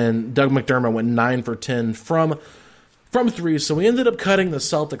 and Doug McDermott went 9 for 10 from 3. So we ended up cutting the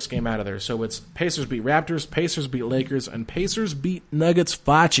Celtics game out of there. So it's Pacers beat Raptors, Pacers beat Lakers, and Pacers beat Nuggets.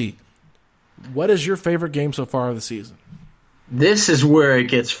 Fachi, what is your favorite game so far of the season? This is where it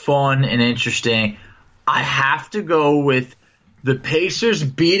gets fun and interesting. I have to go with the Pacers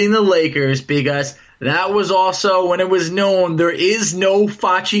beating the Lakers because that was also when it was known there is no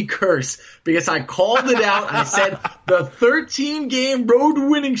Fachi curse, because I called it out and I said the 13-game road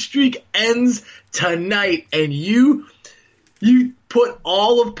winning streak ends tonight, and you put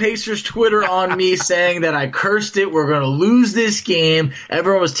all of Pacers Twitter on me saying that I cursed it. We're going to lose this game.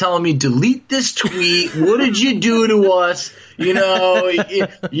 Everyone was telling me, delete this tweet. What did you do to us?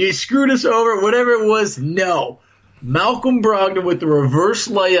 You screwed us over, whatever it was. No. Malcolm Brogdon with the reverse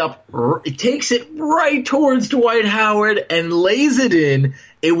layup, it takes it right towards Dwight Howard and lays it in.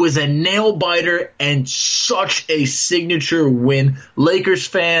 It was a nail-biter and such a signature win. Lakers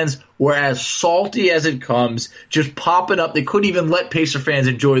fans were as salty as it comes, just popping up. They couldn't even let Pacer fans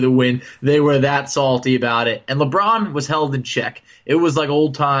enjoy the win. They were that salty about it. And LeBron was held in check. It was like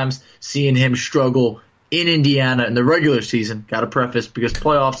old times seeing him struggle in Indiana in the regular season. Got to preface, because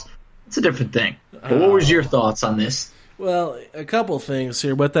playoffs, it's a different thing. But what was your thoughts on this? Well, a couple things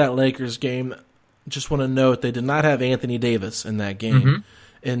here. With that Lakers game, just want to note they did not have Anthony Davis in that game. Mm-hmm.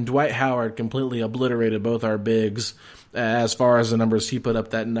 And Dwight Howard completely obliterated both our bigs as far as the numbers he put up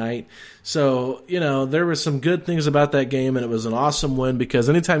that night. So, there were some good things about that game, and it was an awesome win because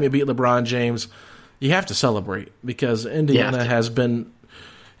anytime you beat LeBron James, you have to celebrate, because Indiana has been,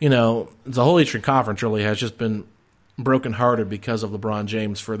 the whole Eastern Conference really has just been brokenhearted because of LeBron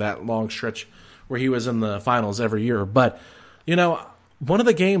James for that long stretch where he was in the finals every year. But, one of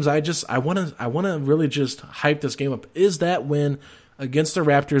the games I want to really just hype this game up is that win against the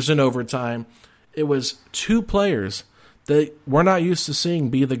Raptors in overtime. It was 2 players that we're not used to seeing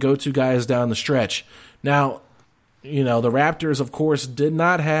be the go-to guys down the stretch. Now, the Raptors, of course, did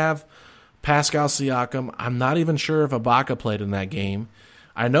not have Pascal Siakam. I'm not even sure if Ibaka played in that game.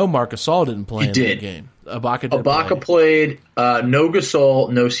 I know Marc Gasol didn't play that game. Ibaka played, no Gasol,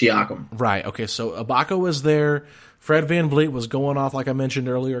 no Siakam. Right, okay, so Ibaka was there. Fred VanVleet was going off, like I mentioned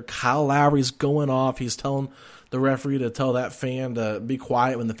earlier. Kyle Lowry's going off. He's telling the referee to tell that fan to be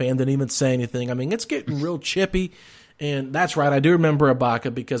quiet when the fan didn't even say anything. I mean, it's getting real chippy. And that's right, I do remember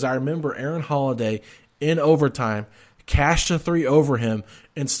Ibaka, because I remember Aaron Holiday in overtime cashed a 3 over him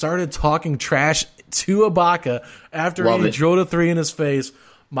and started talking trash to Ibaka after he drilled a 3 in his face.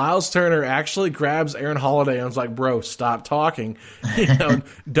 Miles Turner actually grabs Aaron Holiday and was like, "Bro, stop talking.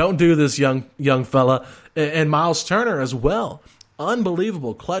 Don't do this, young fella." And Miles Turner as well.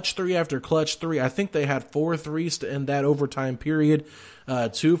 Unbelievable. Clutch 3 after clutch 3. I think they had 4 threes to end that overtime period,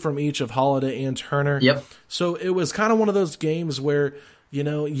 2 from each of Holiday and Turner. Yep. So it was kind of one of those games where,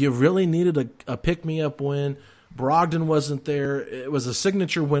 you really needed a pick-me-up win. Brogdon wasn't there. It was a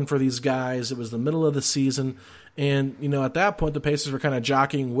signature win for these guys. It was the middle of the season. And, at that point, the Pacers were kind of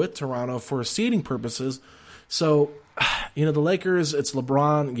jockeying with Toronto for seeding purposes. So, the Lakers, it's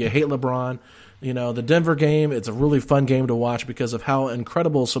LeBron. You hate LeBron. The Denver game, it's a really fun game to watch because of how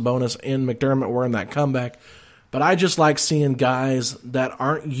incredible Sabonis and McDermott were in that comeback. But I just like seeing guys that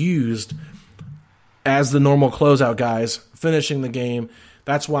aren't used as the normal closeout guys finishing the game.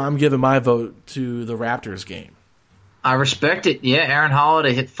 That's why I'm giving my vote to the Raptors game. I respect it. Yeah, Aaron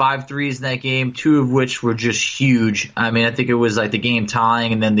Holiday hit 5 threes in that game, 2 of which were just huge. I mean, I think it was like the game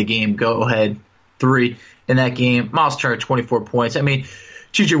tying and then the game go-ahead 3 in that game. Miles Turner, 24 points. I mean,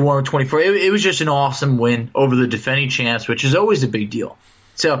 T.J. Warren, 24. It was just an awesome win over the defending champs, which is always a big deal.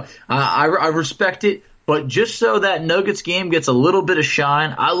 So I respect it. But just so that Nuggets game gets a little bit of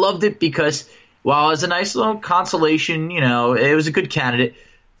shine, I loved it because while it was a nice little consolation, it was a good candidate,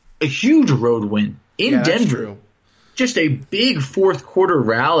 a huge road win in Denver. Just a big fourth quarter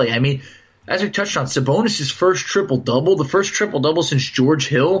rally. I mean, as we touched on, Sabonis' first triple-double, the first triple-double since George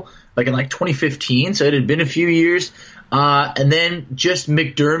Hill, in 2015, so it had been a few years. And then just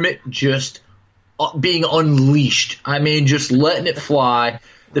McDermott just being unleashed. I mean, just letting it fly.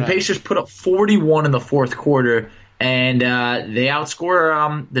 The Pacers put up 41 in the fourth quarter, and they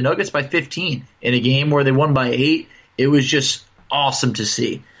outscore the Nuggets by 15 in a game where they won by 8. It was just awesome to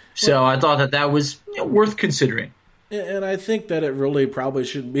see. So I thought that was worth considering. And I think that it really probably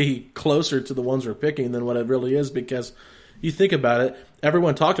should be closer to the ones we're picking than what it really is, because you think about it,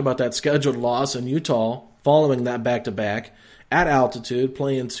 everyone talked about that scheduled loss in Utah following that back-to-back at altitude,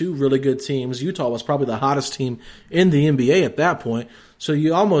 playing 2 really good teams. Utah was probably the hottest team in the NBA at that point, so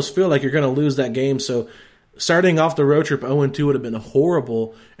you almost feel like you're going to lose that game. So starting off the road trip 0-2 would have been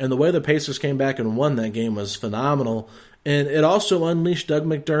horrible, and the way the Pacers came back and won that game was phenomenal. And it also unleashed Doug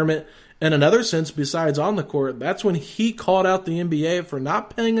McDermott in another sense besides on the court. That's when he called out the NBA for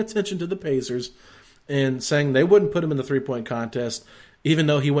not paying attention to the Pacers and saying they wouldn't put him in the three-point contest, even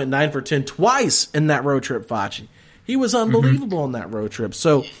though he went 9 for 10 twice in that road trip, Facci. He was unbelievable in that road trip.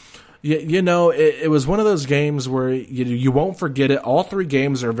 So, it was one of those games where you won't forget it. All 3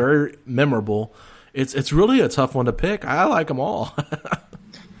 games are very memorable. It's really a tough one to pick. I like them all.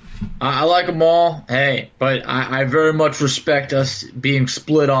 I like them all. Hey, but I very much respect us being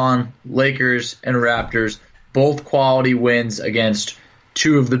split on Lakers and Raptors, both quality wins against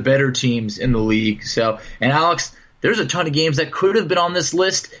 2 of the better teams in the league. So, and Alex, there's a ton of games that could have been on this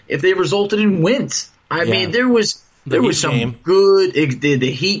list if they resulted in wins. I mean, there was some game. Good.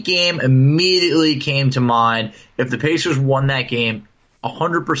 The Heat game immediately came to mind. If the Pacers won that game,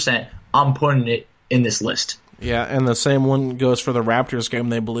 100%, I'm putting it in this list. Yeah, and the same one goes for the Raptors game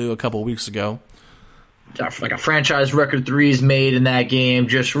they blew a couple weeks ago. Like a franchise record threes made in that game.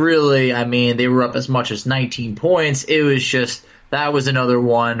 Just really, I mean, they were up as much as 19 points. It was just, that was another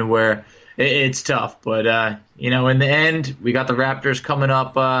one where it's tough. But, in the end, we got the Raptors coming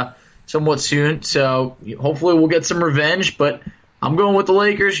up somewhat soon. So hopefully we'll get some revenge. But I'm going with the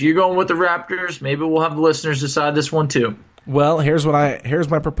Lakers. You're going with the Raptors. Maybe we'll have the listeners decide this one too. Well, here's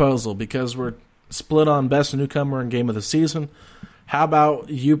my proposal, because we're split on best newcomer and game of the season. How about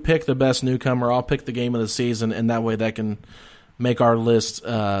you pick the best newcomer, I'll pick the game of the season, and that way that can make our list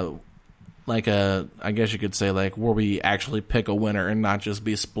I guess you could say, where we actually pick a winner and not just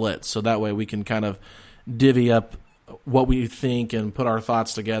be split. So that way we can kind of divvy up what we think and put our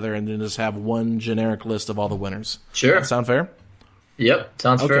thoughts together and then just have one generic list of all the winners. Sure. That sound fair? Yep,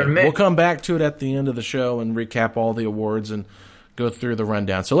 sounds fair to me. We'll come back to it at the end of the show and recap all the awards and go through the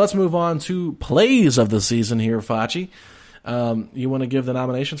rundown. So let's move on to plays of the season here, Facci. You want to give the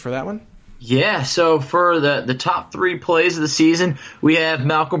nominations for that one? Yeah, so for the top 3 plays of the season, we have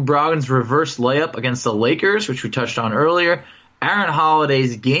Malcolm Brogdon's reverse layup against the Lakers, which we touched on earlier, Aaron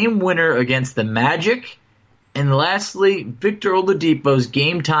Holiday's game winner against the Magic, and lastly, Victor Oladipo's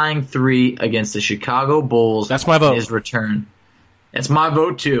game-tying 3 against the Chicago Bulls. That's my vote. In his return. That's my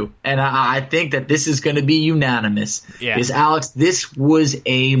vote, too. And I think that this is going to be unanimous. Yeah. Because, Alex, this was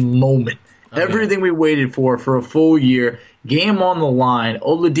a moment. Okay. Everything we waited for a full year. Game on the line.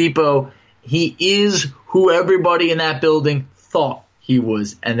 Oladipo, he is who everybody in that building thought he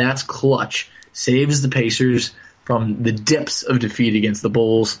was. And that's clutch. Saves the Pacers from the depths of defeat against the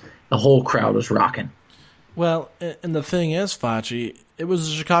Bulls. The whole crowd was rocking. Well, and the thing is, Facci, it was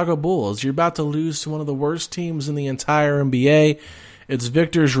the Chicago Bulls. You're about to lose to one of the worst teams in the entire NBA. It's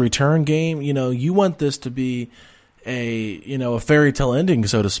Victor's return game. You want this to be a fairy tale ending,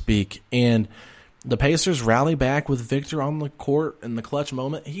 so to speak. And the Pacers rally back with Victor on the court in the clutch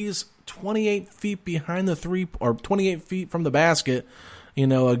moment. He's 28 feet behind the 28 feet from the basket.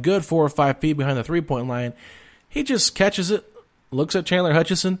 A good 4 or 5 feet behind the 3-point line. He just catches it, looks at Chandler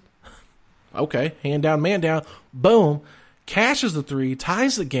Hutchison. Okay, hand down, man down. Boom. Cashes the 3,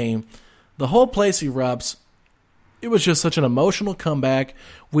 ties the game. The whole place erupts. It was just such an emotional comeback.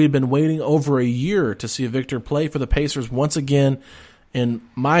 We'd been waiting over a year to see Victor play for the Pacers once again. And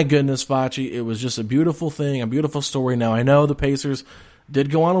my goodness, Facci, it was just a beautiful thing, a beautiful story. Now, I know the Pacers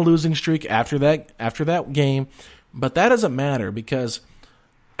did go on a losing streak after that game, but that doesn't matter because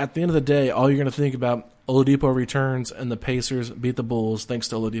at the end of the day, all you're going to think about, Oladipo returns, and the Pacers beat the Bulls thanks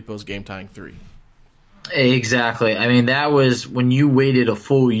to Oladipo's game-tying three. Exactly. I mean, that was when you waited a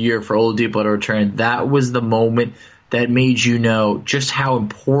full year for Oladipo to return. That was the moment that made you know just how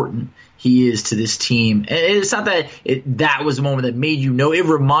important he is to this team. And it's not that that was the moment that made you know. It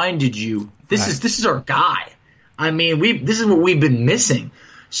reminded you this is our guy. I mean, this is what we've been missing.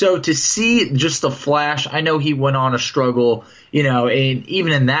 So to see just the flash, I know he went on a struggle, and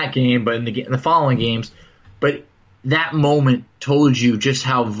even in that game, but in the following games, but that moment told you just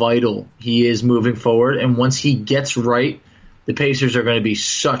how vital he is moving forward. And once he gets right, the Pacers are going to be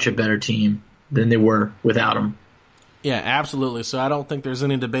such a better team than they were without him. Yeah, absolutely. So I don't think there's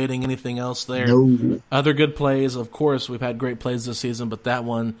any debating anything else there. No. Other good plays, of course, we've had great plays this season, but that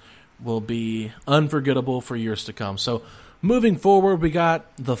one will be unforgettable for years to come. So moving forward, we got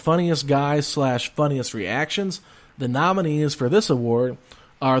the funniest guys / funniest reactions. The nominees for this award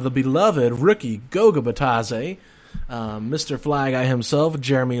are the beloved rookie Goga Bitadze, Mr. Fly Guy himself,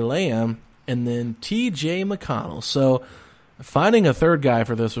 Jeremy Lamb, and then T.J. McConnell. So finding a third guy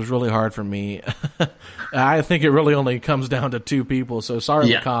for this was really hard for me. I think it really only comes down to two people. So sorry,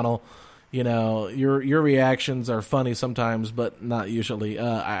 McConnell. Your reactions are funny sometimes, but not usually.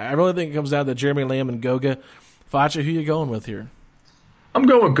 I really think it comes down to Jeremy Lamb and Goga. Facha, who you going with here? I'm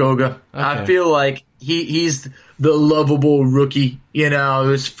going with Goga. Okay. I feel like he's the lovable rookie. It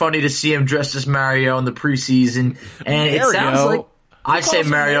was funny to see him dressed as Mario in the preseason. And Mario? It sounds like I say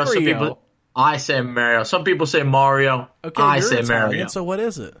Mario. I say Mario. Some people say Mario. Okay, I say Italian, Mario. So what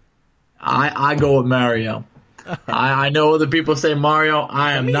is it? I go with Mario. I know other people say Mario.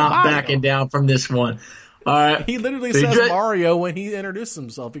 I am not backing down from this one. All right. He literally says Mario when he introduces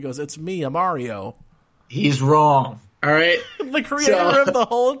himself. He goes, "It's me, I'm Mario." He's wrong. All right. The creator of the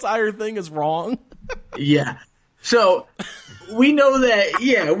whole entire thing is wrong. Yeah. So we know that.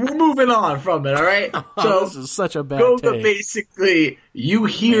 Yeah, we're moving on from it. All right. So this is such a bad Goga take. Basically, you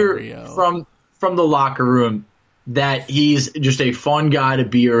hear Mario. from the locker room that he's just a fun guy to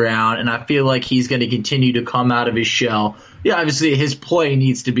be around, and I feel like he's going to continue to come out of his shell. Yeah, obviously his play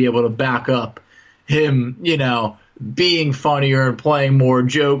needs to be able to back up him, being funnier and playing more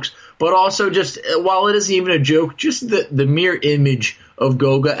jokes, but also just while it isn't even a joke, just the mere image of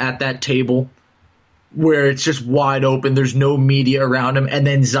Goga at that table where it's just wide open, there's no media around him, and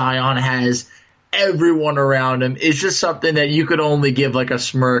then Zion has everyone around him. It's just something that you could only give like a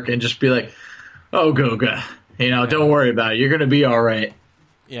smirk and just be like, "Oh, Goga, don't worry about it. You're going to be all right."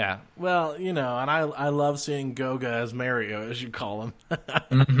 Yeah, well, and I love seeing Goga as Mario, as you call him.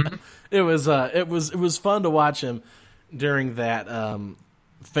 Mm-hmm. It was fun to watch him during that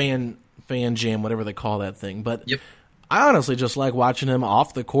fan jam, whatever they call that thing. But yep. I honestly just like watching him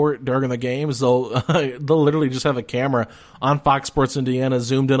off the court during the games. They'll literally just have a camera on Fox Sports Indiana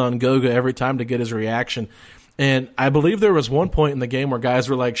zoomed in on Goga every time to get his reaction. And I believe there was one point in the game where guys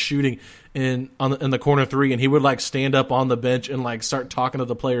were like shooting in the corner three, and he would like stand up on the bench and like start talking to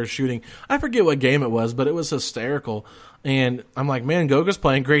the players shooting. I forget what game it was, but it was hysterical. And I'm like, man, Goga's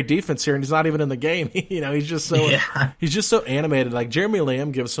playing great defense here, and he's not even in the game. He's just so animated. Like Jeremy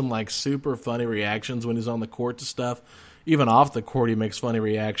Lamb gives some like super funny reactions when he's on the court to stuff. Even off the court, he makes funny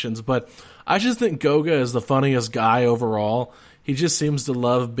reactions. But I just think Goga is the funniest guy overall. He just seems to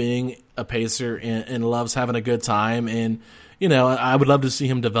love being a Pacer and loves having a good time. And, I would love to see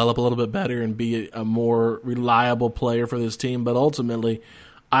him develop a little bit better and be a more reliable player for this team. But ultimately,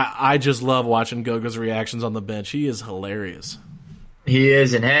 I just love watching Goga's reactions on the bench. He is hilarious. He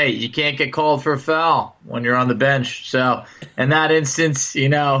is. And, hey, you can't get called for a foul when you're on the bench. So in that instance,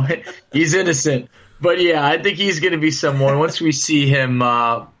 he's innocent. But, yeah, I think he's going to be someone, once we see him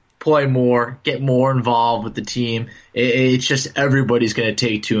play more, get more involved with the team, it's just everybody's going to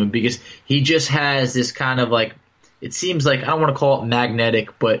take to him because he just has this kind of like, it seems like, I don't want to call it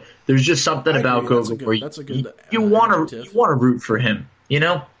magnetic, but there's just something about Goga where you want to root for him,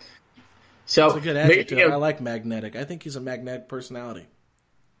 So that's a good adjective. I like magnetic. I think he's a magnetic personality.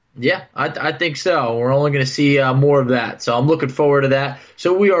 Yeah, I think so. We're only going to see more of that. So I'm looking forward to that.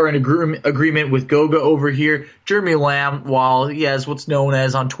 So we are in agreement with Goga over here. Jeremy Lamb, while he has what's known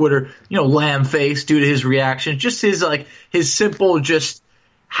as on Twitter, Lamb face due to his reaction, just his simple, just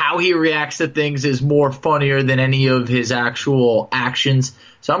how he reacts to things is more funnier than any of his actual actions.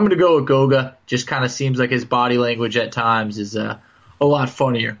 So I'm going to go with Goga. Just kind of seems like his body language at times is a lot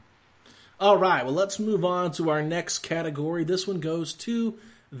funnier. All right, well, let's move on to our next category. This one goes to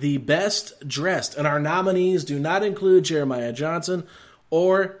the best dressed, and our nominees do not include Jeremiah Johnson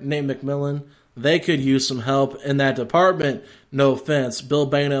or Nate McMillan. They could use some help in that department. No offense. Bill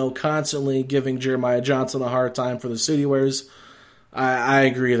Bano constantly giving Jeremiah Johnson a hard time for the suit he wears. I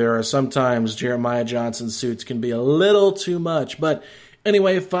agree. There are sometimes Jeremiah Johnson suits can be a little too much. But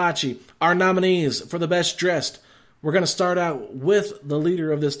anyway, Facci, our nominees for the best dressed. We're going to start out with the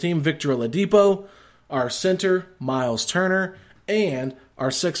leader of this team, Victor Oladipo, our center, Miles Turner, and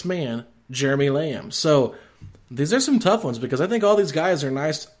our sixth man, Jeremy Lamb. So these are some tough ones because I think all these guys are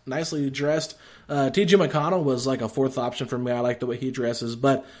nicely dressed. T.J. McConnell was like a fourth option for me. I like the way he dresses.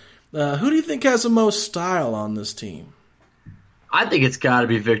 But who do you think has the most style on this team? I think it's got to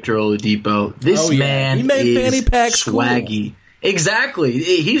be Victor Oladipo. This man he made is fanny packs swaggy. Cool. Exactly.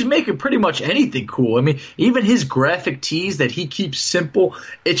 He's making pretty much anything cool. I mean, even his graphic tees that he keeps simple,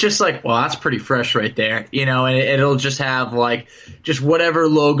 it's just like, well, that's pretty fresh right there. You know, and it'll just have like just whatever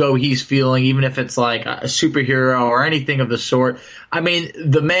logo he's feeling, even if it's like a superhero or anything of the sort. I mean,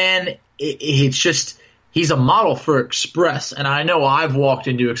 the man, it's just, he's a model for Express. And I know I've walked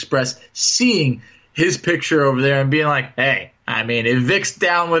into Express seeing his picture over there and being like, hey, I mean, if Vic's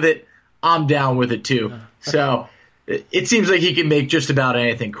down with it, I'm down with it too. So it seems like he can make just about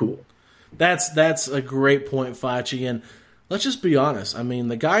anything cool. That's a great point, Facci. And let's just be honest. I mean,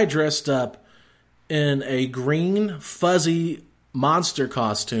 the guy dressed up in a green, fuzzy monster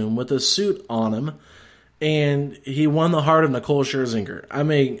costume with a suit on him, and he won the heart of Nicole Scherzinger. I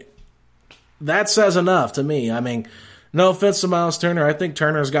mean, that says enough to me. I mean, no offense to Miles Turner. I think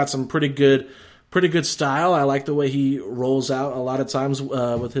Turner's got some pretty good style. I like the way he rolls out a lot of times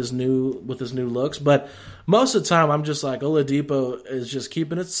with his new looks. But most of the time, I'm just like, Oladipo is just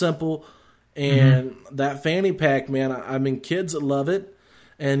keeping it simple. And that fanny pack, man, I mean, kids love it,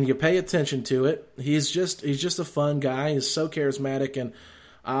 and you pay attention to it. He's just a fun guy. He's so charismatic, and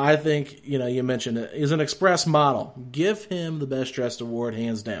I think, you mentioned it. He's an Express model. Give him the Best Dressed award,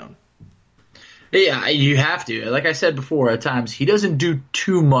 hands down. Yeah, you have to. Like I said before, at times, he doesn't do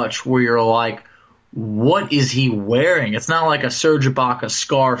too much where you're like, what is he wearing? It's not like a Serge Ibaka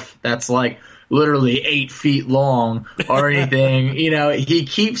scarf that's like literally 8 feet long or anything. He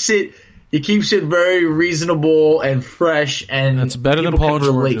keeps it very reasonable and fresh, and that's better than Paul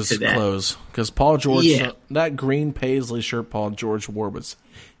George's clothes, because Paul George, that green paisley shirt Paul George wore was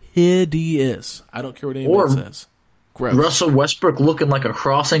hideous. I don't care what anybody says. Gross. Russell Westbrook looking like a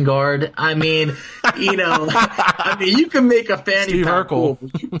crossing guard. I mean, you can make a fanny pack cool.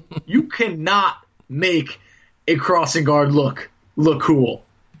 You cannot make a crossing guard look cool.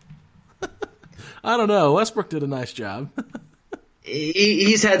 I don't know. Westbrook did a nice job.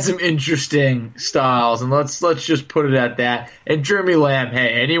 He's had some interesting styles, and let's just put it at that. And Jeremy Lamb,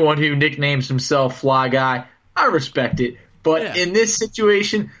 hey, anyone who nicknames himself Fly Guy, I respect it. But in this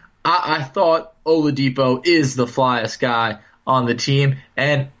situation, I thought Oladipo is the flyest guy on the team.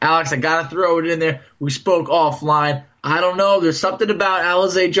 And Alex, I gotta throw it in there. We spoke offline. I don't know. There's something about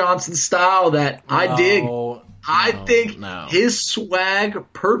Alize Johnson's style that I dig. I think his swag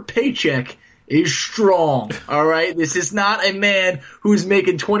per paycheck is strong. All right, this is not a man who's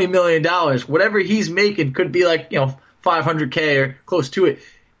making $20 million. Whatever he's making could be like $500K or close to it.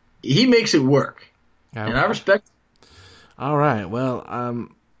 He makes it work, and I respect it. All right. Well,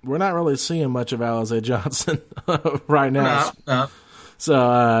 we're not really seeing much of Alize Johnson right now. No. So,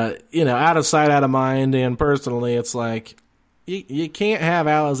 out of sight, out of mind. And personally, it's like you can't have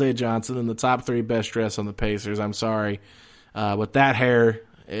Alize Johnson in the top 3 best dressed on the Pacers. I'm sorry. With that hair,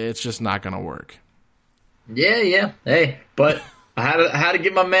 it's just not going to work. Yeah. Hey, but I had to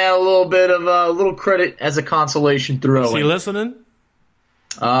give my man a little bit of a little credit as a consolation throw. Is he listening?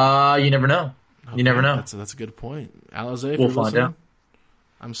 You never know. Okay, you never know. That's a good point. Alize, we'll find out.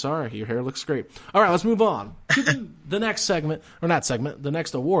 I'm sorry. Your hair looks great. All right, let's move on to the next segment, the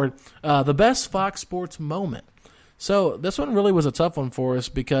next award, the Best Fox Sports Moment. So this one really was a tough one for us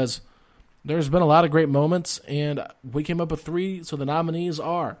because there's been a lot of great moments, and we came up with 3. So the nominees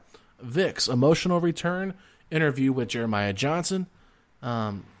are Vic's emotional return, interview with Jeremiah Johnson,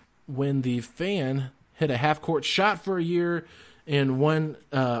 when the fan hit a half-court shot for a year and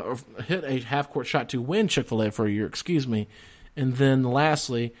hit a half-court shot to win Chick-fil-A for a year, and then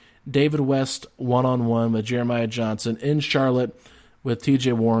lastly, David West one-on-one with Jeremiah Johnson in Charlotte with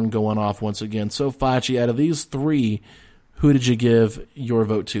TJ Warren going off once again. So, Facci, out of these 3, who did you give your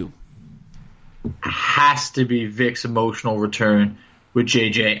vote to? Has to be Vic's emotional return with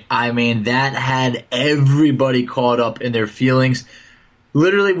JJ. I mean, that had everybody caught up in their feelings.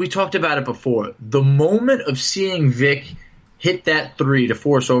 Literally, we talked about it before. The moment of seeing Vic hit that 3 to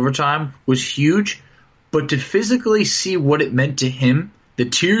force overtime was huge. But to physically see what it meant to him, the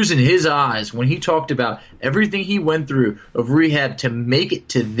tears in his eyes when he talked about everything he went through of rehab to make it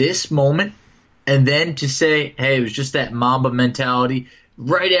to this moment, and then to say, hey, it was just that Mamba mentality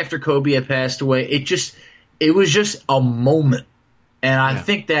right after Kobe had passed away. It was just a moment And I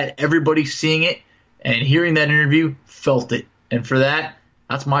think that everybody seeing it and hearing that interview felt it. And for that,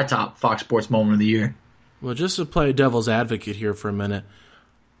 that's my top Fox Sports moment of the year. Well, just to play devil's advocate here for a minute,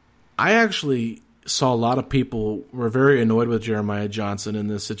 I actually saw a lot of people were very annoyed with Jeremiah Johnson in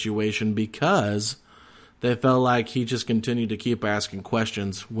this situation because they felt like he just continued to keep asking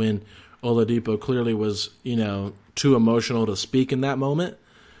questions when Oladipo clearly was, too emotional to speak in that moment.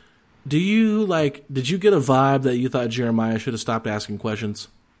 Did you get a vibe that you thought Jeremiah should have stopped asking questions?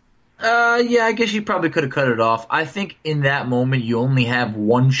 Yeah, I guess you probably could have cut it off. I think in that moment you only have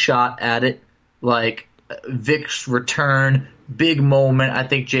one shot at it. Like Vic's return, big moment. I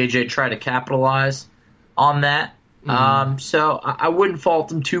think JJ tried to capitalize on that. So I wouldn't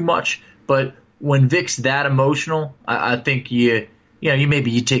fault him too much. But when Vic's that emotional, I think you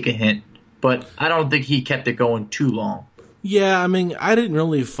take a hint. But I don't think he kept it going too long. Yeah, I mean, I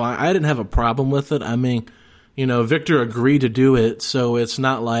didn't have a problem with it. I mean, Victor agreed to do it, so it's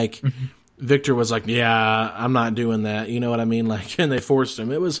not like Victor was like, yeah, I'm not doing that. You know what I mean? Like, and they forced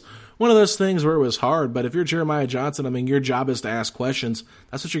him. It was one of those things where it was hard, but if you're Jeremiah Johnson, I mean, your job is to ask questions.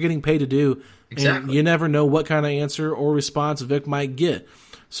 That's what you're getting paid to do. Exactly. And you never know what kind of answer or response Vic might get.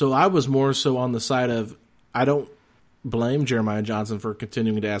 So I was more so on the side of, I don't blame Jeremiah Johnson for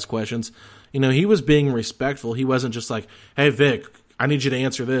continuing to ask questions. He was being respectful. He wasn't just like, hey, Vic, I need you to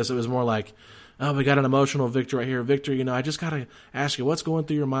answer this. It was more like, oh, we got an emotional Victor right here. Victor, I just got to ask you, what's going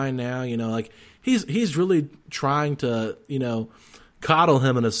through your mind now? Like he's really trying to, coddle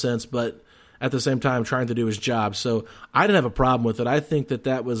him in a sense, but at the same time trying to do his job. So I didn't have a problem with it. I think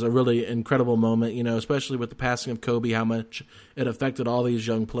that was a really incredible moment, especially with the passing of Kobe, how much it affected all these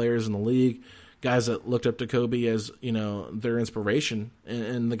young players in the league. Guys that looked up to Kobe as, their inspiration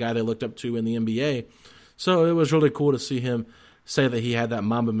and the guy they looked up to in the NBA. So it was really cool to see him say that he had that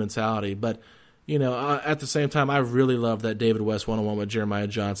Mamba mentality. But, at the same time, I really loved that David West one-on-one with Jeremiah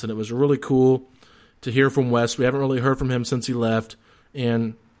Johnson. It was really cool to hear from West. We haven't really heard from him since he left.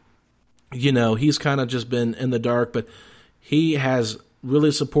 And, he's kind of just been in the dark. But he has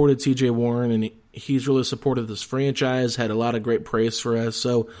really supported TJ Warren, and he's really supported this franchise, had a lot of great praise for us.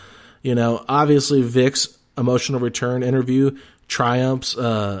 So, obviously Vic's emotional return interview trumps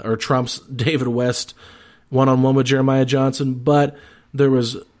David West one-on-one with Jeremiah Johnson, but there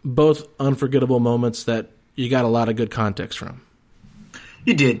was both unforgettable moments that you got a lot of good context from.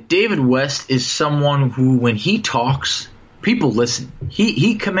 You did. David West is someone who, when he talks, people listen.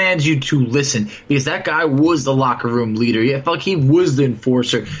 He commands you to listen because that guy was the locker room leader. I felt like he was the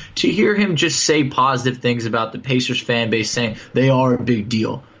enforcer. To hear him just say positive things about the Pacers fan base, saying they are a big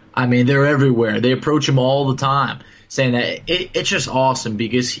deal. I mean, they're everywhere. They approach him all the time, saying that it's just awesome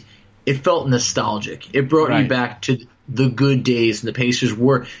because it felt nostalgic. It brought you back to the good days. And the Pacers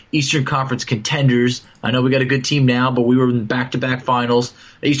were Eastern Conference contenders. I know we got a good team now, but we were in back-to-back finals,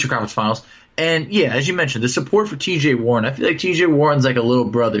 Eastern Conference finals. And, yeah, as you mentioned, the support for TJ Warren. I feel like TJ Warren's like a little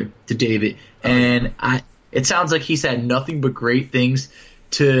brother to David. And it sounds like he's had nothing but great things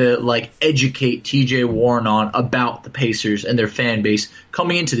to educate TJ Warren on about the Pacers and their fan base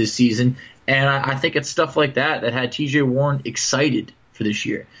coming into this season. And I think it's stuff like that had TJ Warren excited for this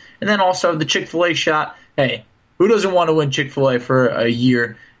year. And then also the Chick-fil-A shot. Hey, who doesn't want to win Chick-fil-A for a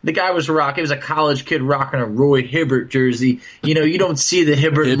year? The guy was rocking. He was a college kid rocking a Roy Hibbert jersey. You don't see the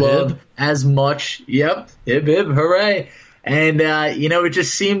Hibbert love as much. Yep. Hib, hib, hooray. And, it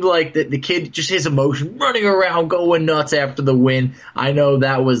just seemed like the kid, just his emotion, running around, going nuts after the win. I know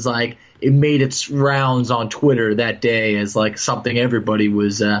that was it made its rounds on Twitter that day as something everybody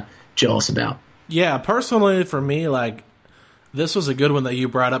was jealous about. Yeah, personally for me, this was a good one that you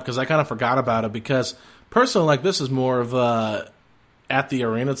brought up because I kind of forgot about it because personally, this is more of a at the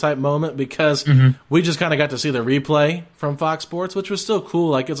arena type moment because we just kind of got to see the replay from Fox Sports, which was still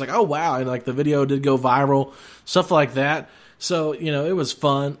cool. It's oh wow, and the video did go viral, stuff like that. So it was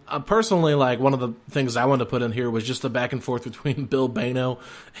fun. Personally, one of the things I wanted to put in here was just the back and forth between Bill Bano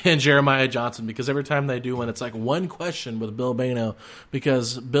and Jeremiah Johnson because every time they do one, it's one question with Bill Bano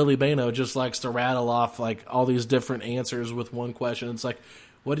because Billy Bano just likes to rattle off all these different answers with one question. It's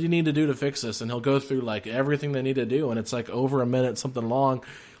what do you need to do to fix this? And he'll go through everything they need to do, and it's over a minute, something long.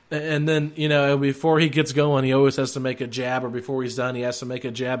 And then, before he gets going, he always has to make a jab, or before he's done, he has to make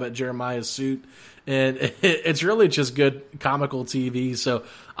a jab at Jeremiah's suit. And it's really just good comical TV, so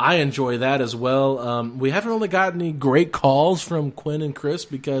I enjoy that as well. We haven't really got any great calls from Quinn and Chris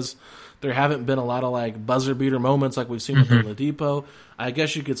because there haven't been a lot of buzzer beater moments like we've seen with Oladipo. I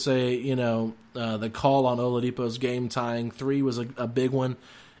guess you could say, the call on Oladipo's game tying 3 was a big one.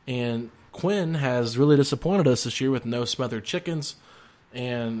 And Quinn has really disappointed us this year with no smothered chickens.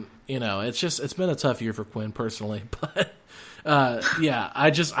 And, it's been a tough year for Quinn personally. But,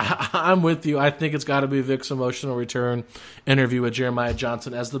 I'm with you. I think it's got to be Vic's emotional return interview with Jeremiah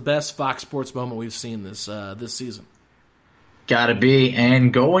Johnson as the best Fox Sports moment we've seen this season. Gotta be.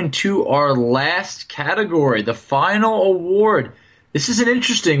 And going to our last category, the final award. This is an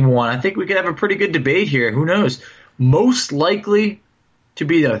interesting one. I think we could have a pretty good debate here. Who knows? Most likely to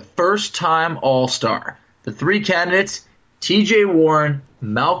be the first-time All-Star. The three candidates, T.J. Warren,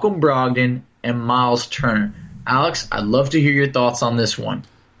 Malcolm Brogdon, and Miles Turner. Alex, I'd love to hear your thoughts on this one.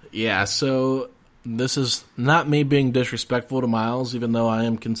 Yeah, so this is not me being disrespectful to Miles, even though I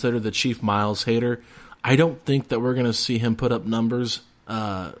am considered the chief Miles hater. I don't think that we're going to see him put up numbers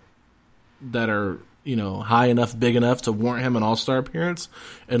that are, high enough, big enough to warrant him an All-Star appearance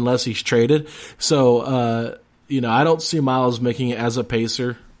unless he's traded. So, I don't see Miles making it as a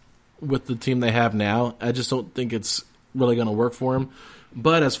Pacer with the team they have now. I just don't think it's really going to work for him.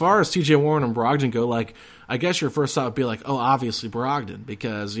 But as far as T.J. Warren and Brogdon go, I guess your first thought would be obviously Brogdon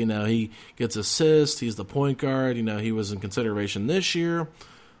because, he gets assists, he's the point guard, he was in consideration this year.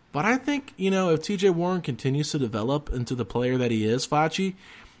 But I think, if T.J. Warren continues to develop into the player that he is, Facci,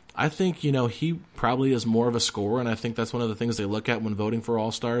 I think, he probably is more of a scorer, and I think that's one of the things they look at when voting for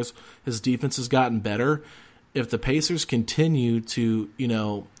All-Stars. His defense has gotten better. If the Pacers continue to,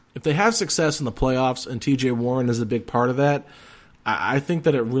 if they have success in the playoffs and T.J. Warren is a big part of that, I think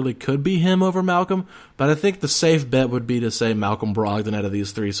that it really could be him over Malcolm. But I think the safe bet would be to say Malcolm Brogdon out of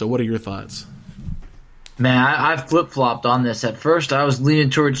these three. So what are your thoughts? Man, I flip-flopped on this. At first, I was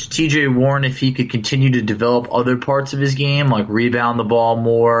leaning towards T.J. Warren if he could continue to develop other parts of his game, like rebound the ball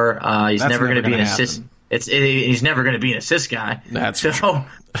more. He's never going to be an assist. He's never going to be an assist guy. That's true.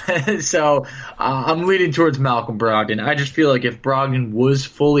 So I'm leaning towards Malcolm Brogdon. I just feel like if Brogdon was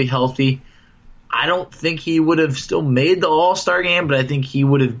fully healthy, I don't think he would have still made the All-Star game, but I think he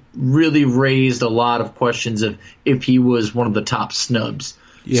would have really raised a lot of questions of if he was one of the top snubs.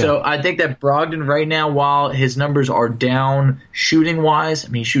 Yeah. So I think that Brogdon right now, while his numbers are down shooting-wise,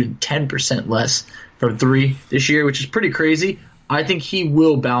 he's shooting 10% less from three this year, which is pretty crazy. I think he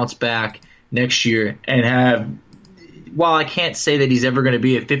will bounce back next year and have, while I can't say that he's ever going to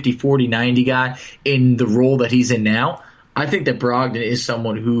be a 50, 40, 90 guy in the role that he's in now, I think that Brogdon is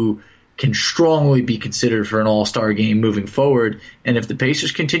someone who can strongly be considered for an All-Star game moving forward. And if the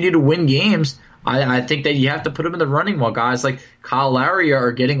Pacers continue to win games, I think that you have to put him in the running while guys like Kyle Lowry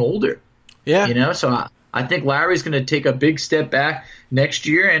are getting older. Yeah. So I think Lowry's going to take a big step back next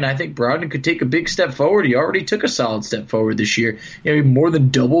year, and I think Brogdon could take a big step forward. He already took a solid step forward this year. He more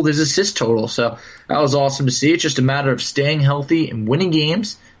than doubled his assist total. So that was awesome to see. It's just a matter of staying healthy and winning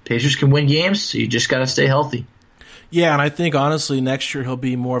games. Pacers can win games, so you just got to stay healthy. Yeah, and I think, honestly, next year he'll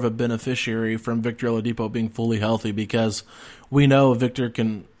be more of a beneficiary from Victor Oladipo being fully healthy because we know Victor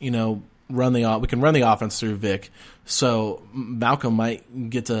can, we can run the offense through Vic. So Malcolm might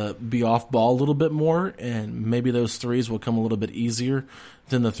get to be off ball a little bit more, and maybe those threes will come a little bit easier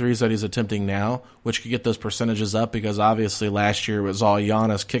than the threes that he's attempting now, which could get those percentages up because obviously last year it was all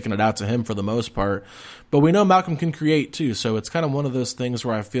Giannis kicking it out to him for the most part. But we know Malcolm can create too, so it's kind of one of those things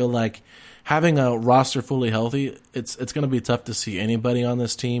where I feel like having a roster fully healthy, it's going to be tough to see anybody on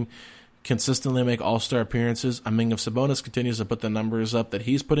this team consistently make all-star appearances. If Sabonis continues to put the numbers up that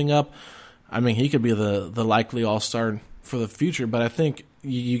he's putting up, he could be the likely all-star for the future. But I think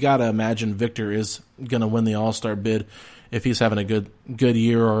you got to imagine Victor is going to win the all-star bid if he's having a good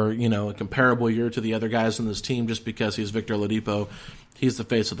year or a comparable year to the other guys in this team just because he's Victor Oladipo. He's the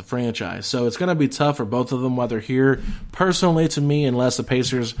face of the franchise. So it's going to be tough for both of them while they're here. Personally, to me, unless the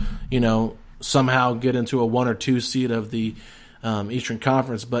Pacers, somehow get into a 1 or 2 seed of the Eastern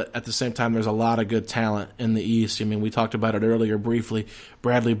Conference. But at the same time, there's a lot of good talent in the East. We talked about it earlier briefly.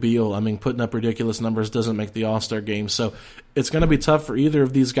 Bradley Beal, putting up ridiculous numbers doesn't make the All-Star game. So it's going to be tough for either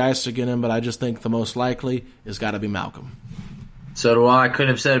of these guys to get in, but I just think the most likely has got to be Malcolm. So do I. Couldn't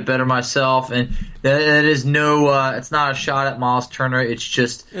have said it better myself. And that is it's not a shot at Miles Turner. It's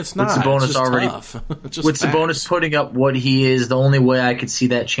just it's not. With Sabonis it's already tough. with Sabonis putting up what he is. The only way I could see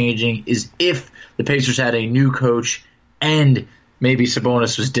that changing is if the Pacers had a new coach and maybe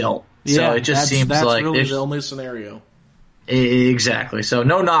Sabonis was dealt. Yeah, so it just seems that's like really the only scenario. Exactly. So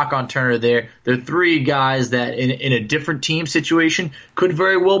no knock on Turner there. They're three guys that in a different team situation could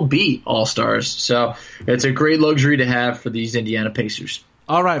very well be all-stars. So it's a great luxury to have for these Indiana Pacers.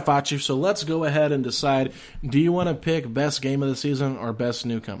 All right, Facci, so let's go ahead and decide. Do you want to pick best game of the season or best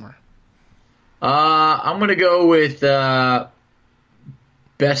newcomer? I'm going to go with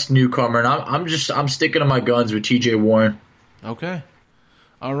best newcomer, and I'm sticking to my guns with T.J. Warren. Okay.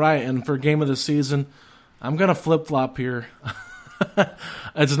 All right, and for game of the season, I'm going to flip-flop here.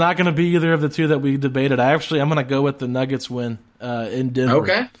 It's not going to be either of the two that we debated. I'm going to go with the Nuggets win in Denver.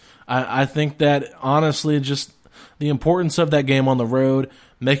 Okay. I think that, honestly, just the importance of that game on the road,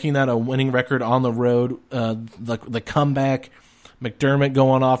 making that a winning record on the road, the comeback, McDermott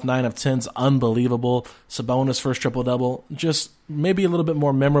going off 9 of 10's unbelievable. Sabonis first triple-double, just maybe a little bit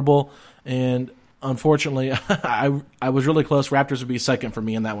more memorable. And unfortunately, I was really close. Raptors would be second for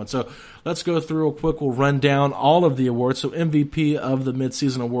me in that one. So let's go through real quick. We'll run down all of the awards. So MVP of the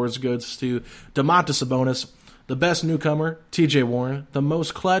midseason awards goes to Domantas Sabonis. The best newcomer, TJ Warren. The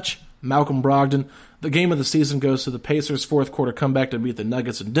most clutch, Malcolm Brogdon. The game of the season goes to the Pacers' fourth quarter comeback to beat the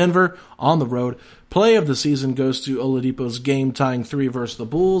Nuggets in Denver on the road. Play of the season goes to Oladipo's game-tying 3 versus the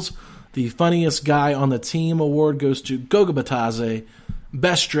Bulls. The funniest guy on the team award goes to Goga Bitadze.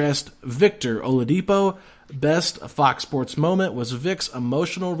 Best dressed, Victor Oladipo. Best Fox Sports moment was Vic's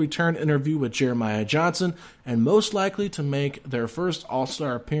emotional return interview with Jeremiah Johnson. And most likely to make their first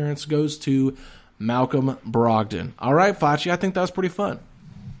All-Star appearance goes to Malcolm Brogdon. All right, Facci, I think that was pretty fun.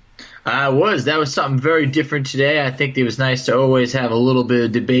 That was something very different today. I think it was nice to always have a little bit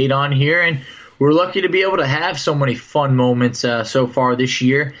of debate on here, and we're lucky to be able to have so many fun moments so far this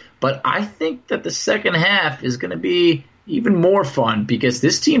year. But I think that the second half is going to be even more fun because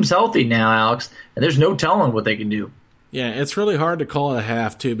this team's healthy now, Alex, and there's no telling what they can do. Yeah, it's really hard to call it a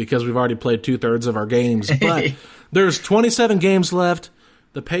half, too, because we've already played 2/3 of our games. But there's 27 games left.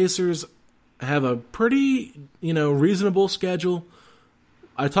 The Pacers have a pretty, reasonable schedule.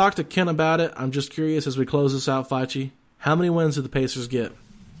 I talked to Ken about it. I'm just curious as we close this out, Facci. How many wins did the Pacers get?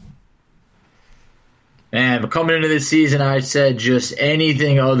 Man, but coming into this season, I said just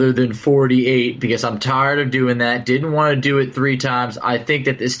anything other than 48 because I'm tired of doing that. Didn't want to do it 3 times. I think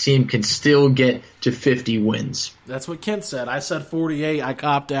that this team can still get to 50 wins. That's what Ken said. I said 48. I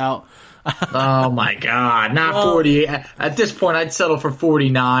copped out. Oh, my God. Not 48. At this point, I'd settle for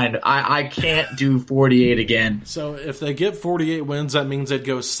 49. I can't do 48 again. So if they get 48 wins, that means they'd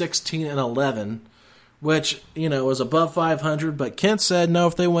go 16-11, which, is above 500. But Kent said, no,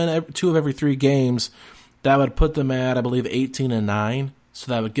 if they win 2 of every 3 games, that would put them at, I believe, 18-9.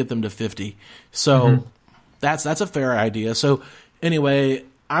 So that would get them to 50. So that's a fair idea. So anyway,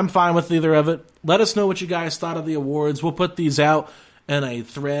 I'm fine with either of it. Let us know what you guys thought of the awards. We'll put these out in a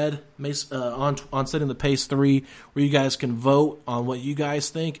thread on Setting the Pace 3 where you guys can vote on what you guys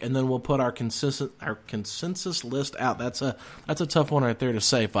think, and then we'll put our consensus list out. That's a tough one right there to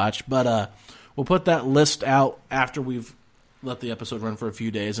say, Foch. But we'll put that list out after we've let the episode run for a few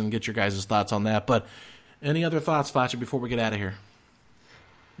days and get your guys' thoughts on that. But any other thoughts, Foch, before we get out of here?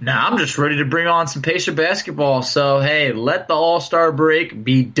 Nah, I'm just ready to bring on some Pacer basketball. So, hey, let the All-Star break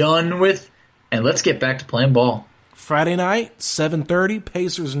be done with, and let's get back to playing ball. Friday night, 7:30,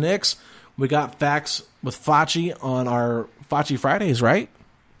 Pacers-Knicks. We got facts with Facci on our Facci Fridays, right?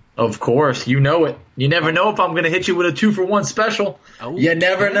 Of course. You know it. You never know if I'm going to hit you with a 2-for-1 special. Oh, you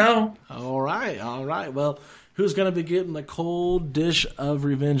never know. All right. Well, who's going to be getting the cold dish of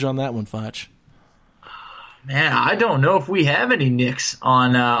revenge on that one, Foch? Man, I don't know if we have any Knicks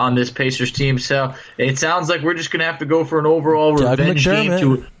on this Pacers team, so it sounds like we're just going to have to go for an overall revenge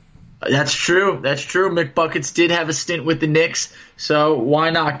game. That's true. McBuckets did have a stint with the Knicks, so why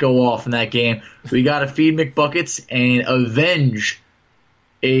not go off in that game? We got to feed McBuckets and avenge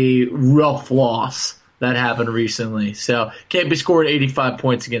a rough loss that happened recently. So can't be scored 85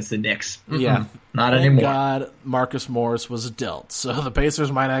 points against the Knicks. Yeah. Not anymore. Thank God Marcus Morris was dealt. So the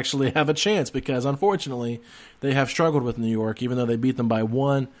Pacers might actually have a chance because, unfortunately, they have struggled with New York, even though they beat them by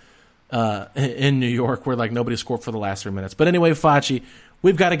 1 in New York where nobody scored for the last 3 minutes. But anyway, Facci,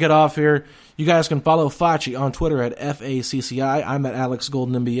 we've got to get off here. You guys can follow Facci on Twitter at FACCI. I'm at Alex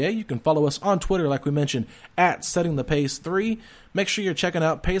Golden NBA. You can follow us on Twitter, like we mentioned, at Setting the Pace 3. Make sure you're checking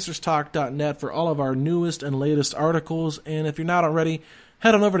out PacersTalk.net for all of our newest and latest articles. And if you're not already,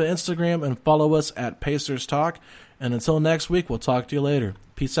 head on over to Instagram and follow us at Pacers Talk. And until next week, we'll talk to you later.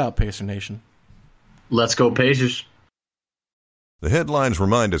 Peace out, Pacer Nation. Let's go, Pacers. The headlines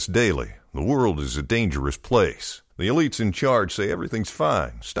remind us daily the world is a dangerous place. The elites in charge say everything's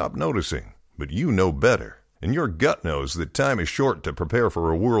fine, stop noticing. But you know better. And your gut knows that time is short to prepare for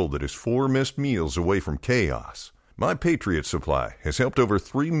a world that is 4 missed meals away from chaos. My Patriot Supply has helped over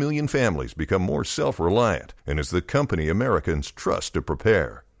 3 million families become more self-reliant and is the company Americans trust to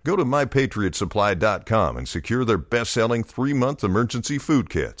prepare. Go to MyPatriotSupply.com and secure their best-selling 3-month emergency food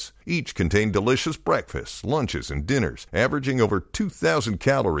kits. Each contain delicious breakfasts, lunches, and dinners, averaging over 2,000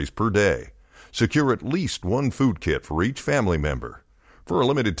 calories per day. Secure at least 1 food kit for each family member. For a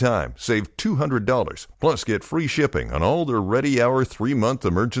limited time, save $200, plus get free shipping on all their Ready Hour 3-month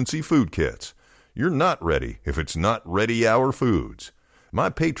emergency food kits. You're not ready if it's not Ready Hour Foods. My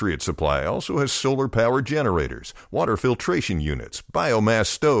Patriot Supply also has solar power generators, water filtration units, biomass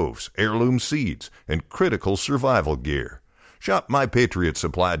stoves, heirloom seeds, and critical survival gear. Shop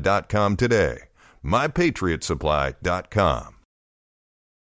MyPatriotSupply.com today. MyPatriotSupply.com.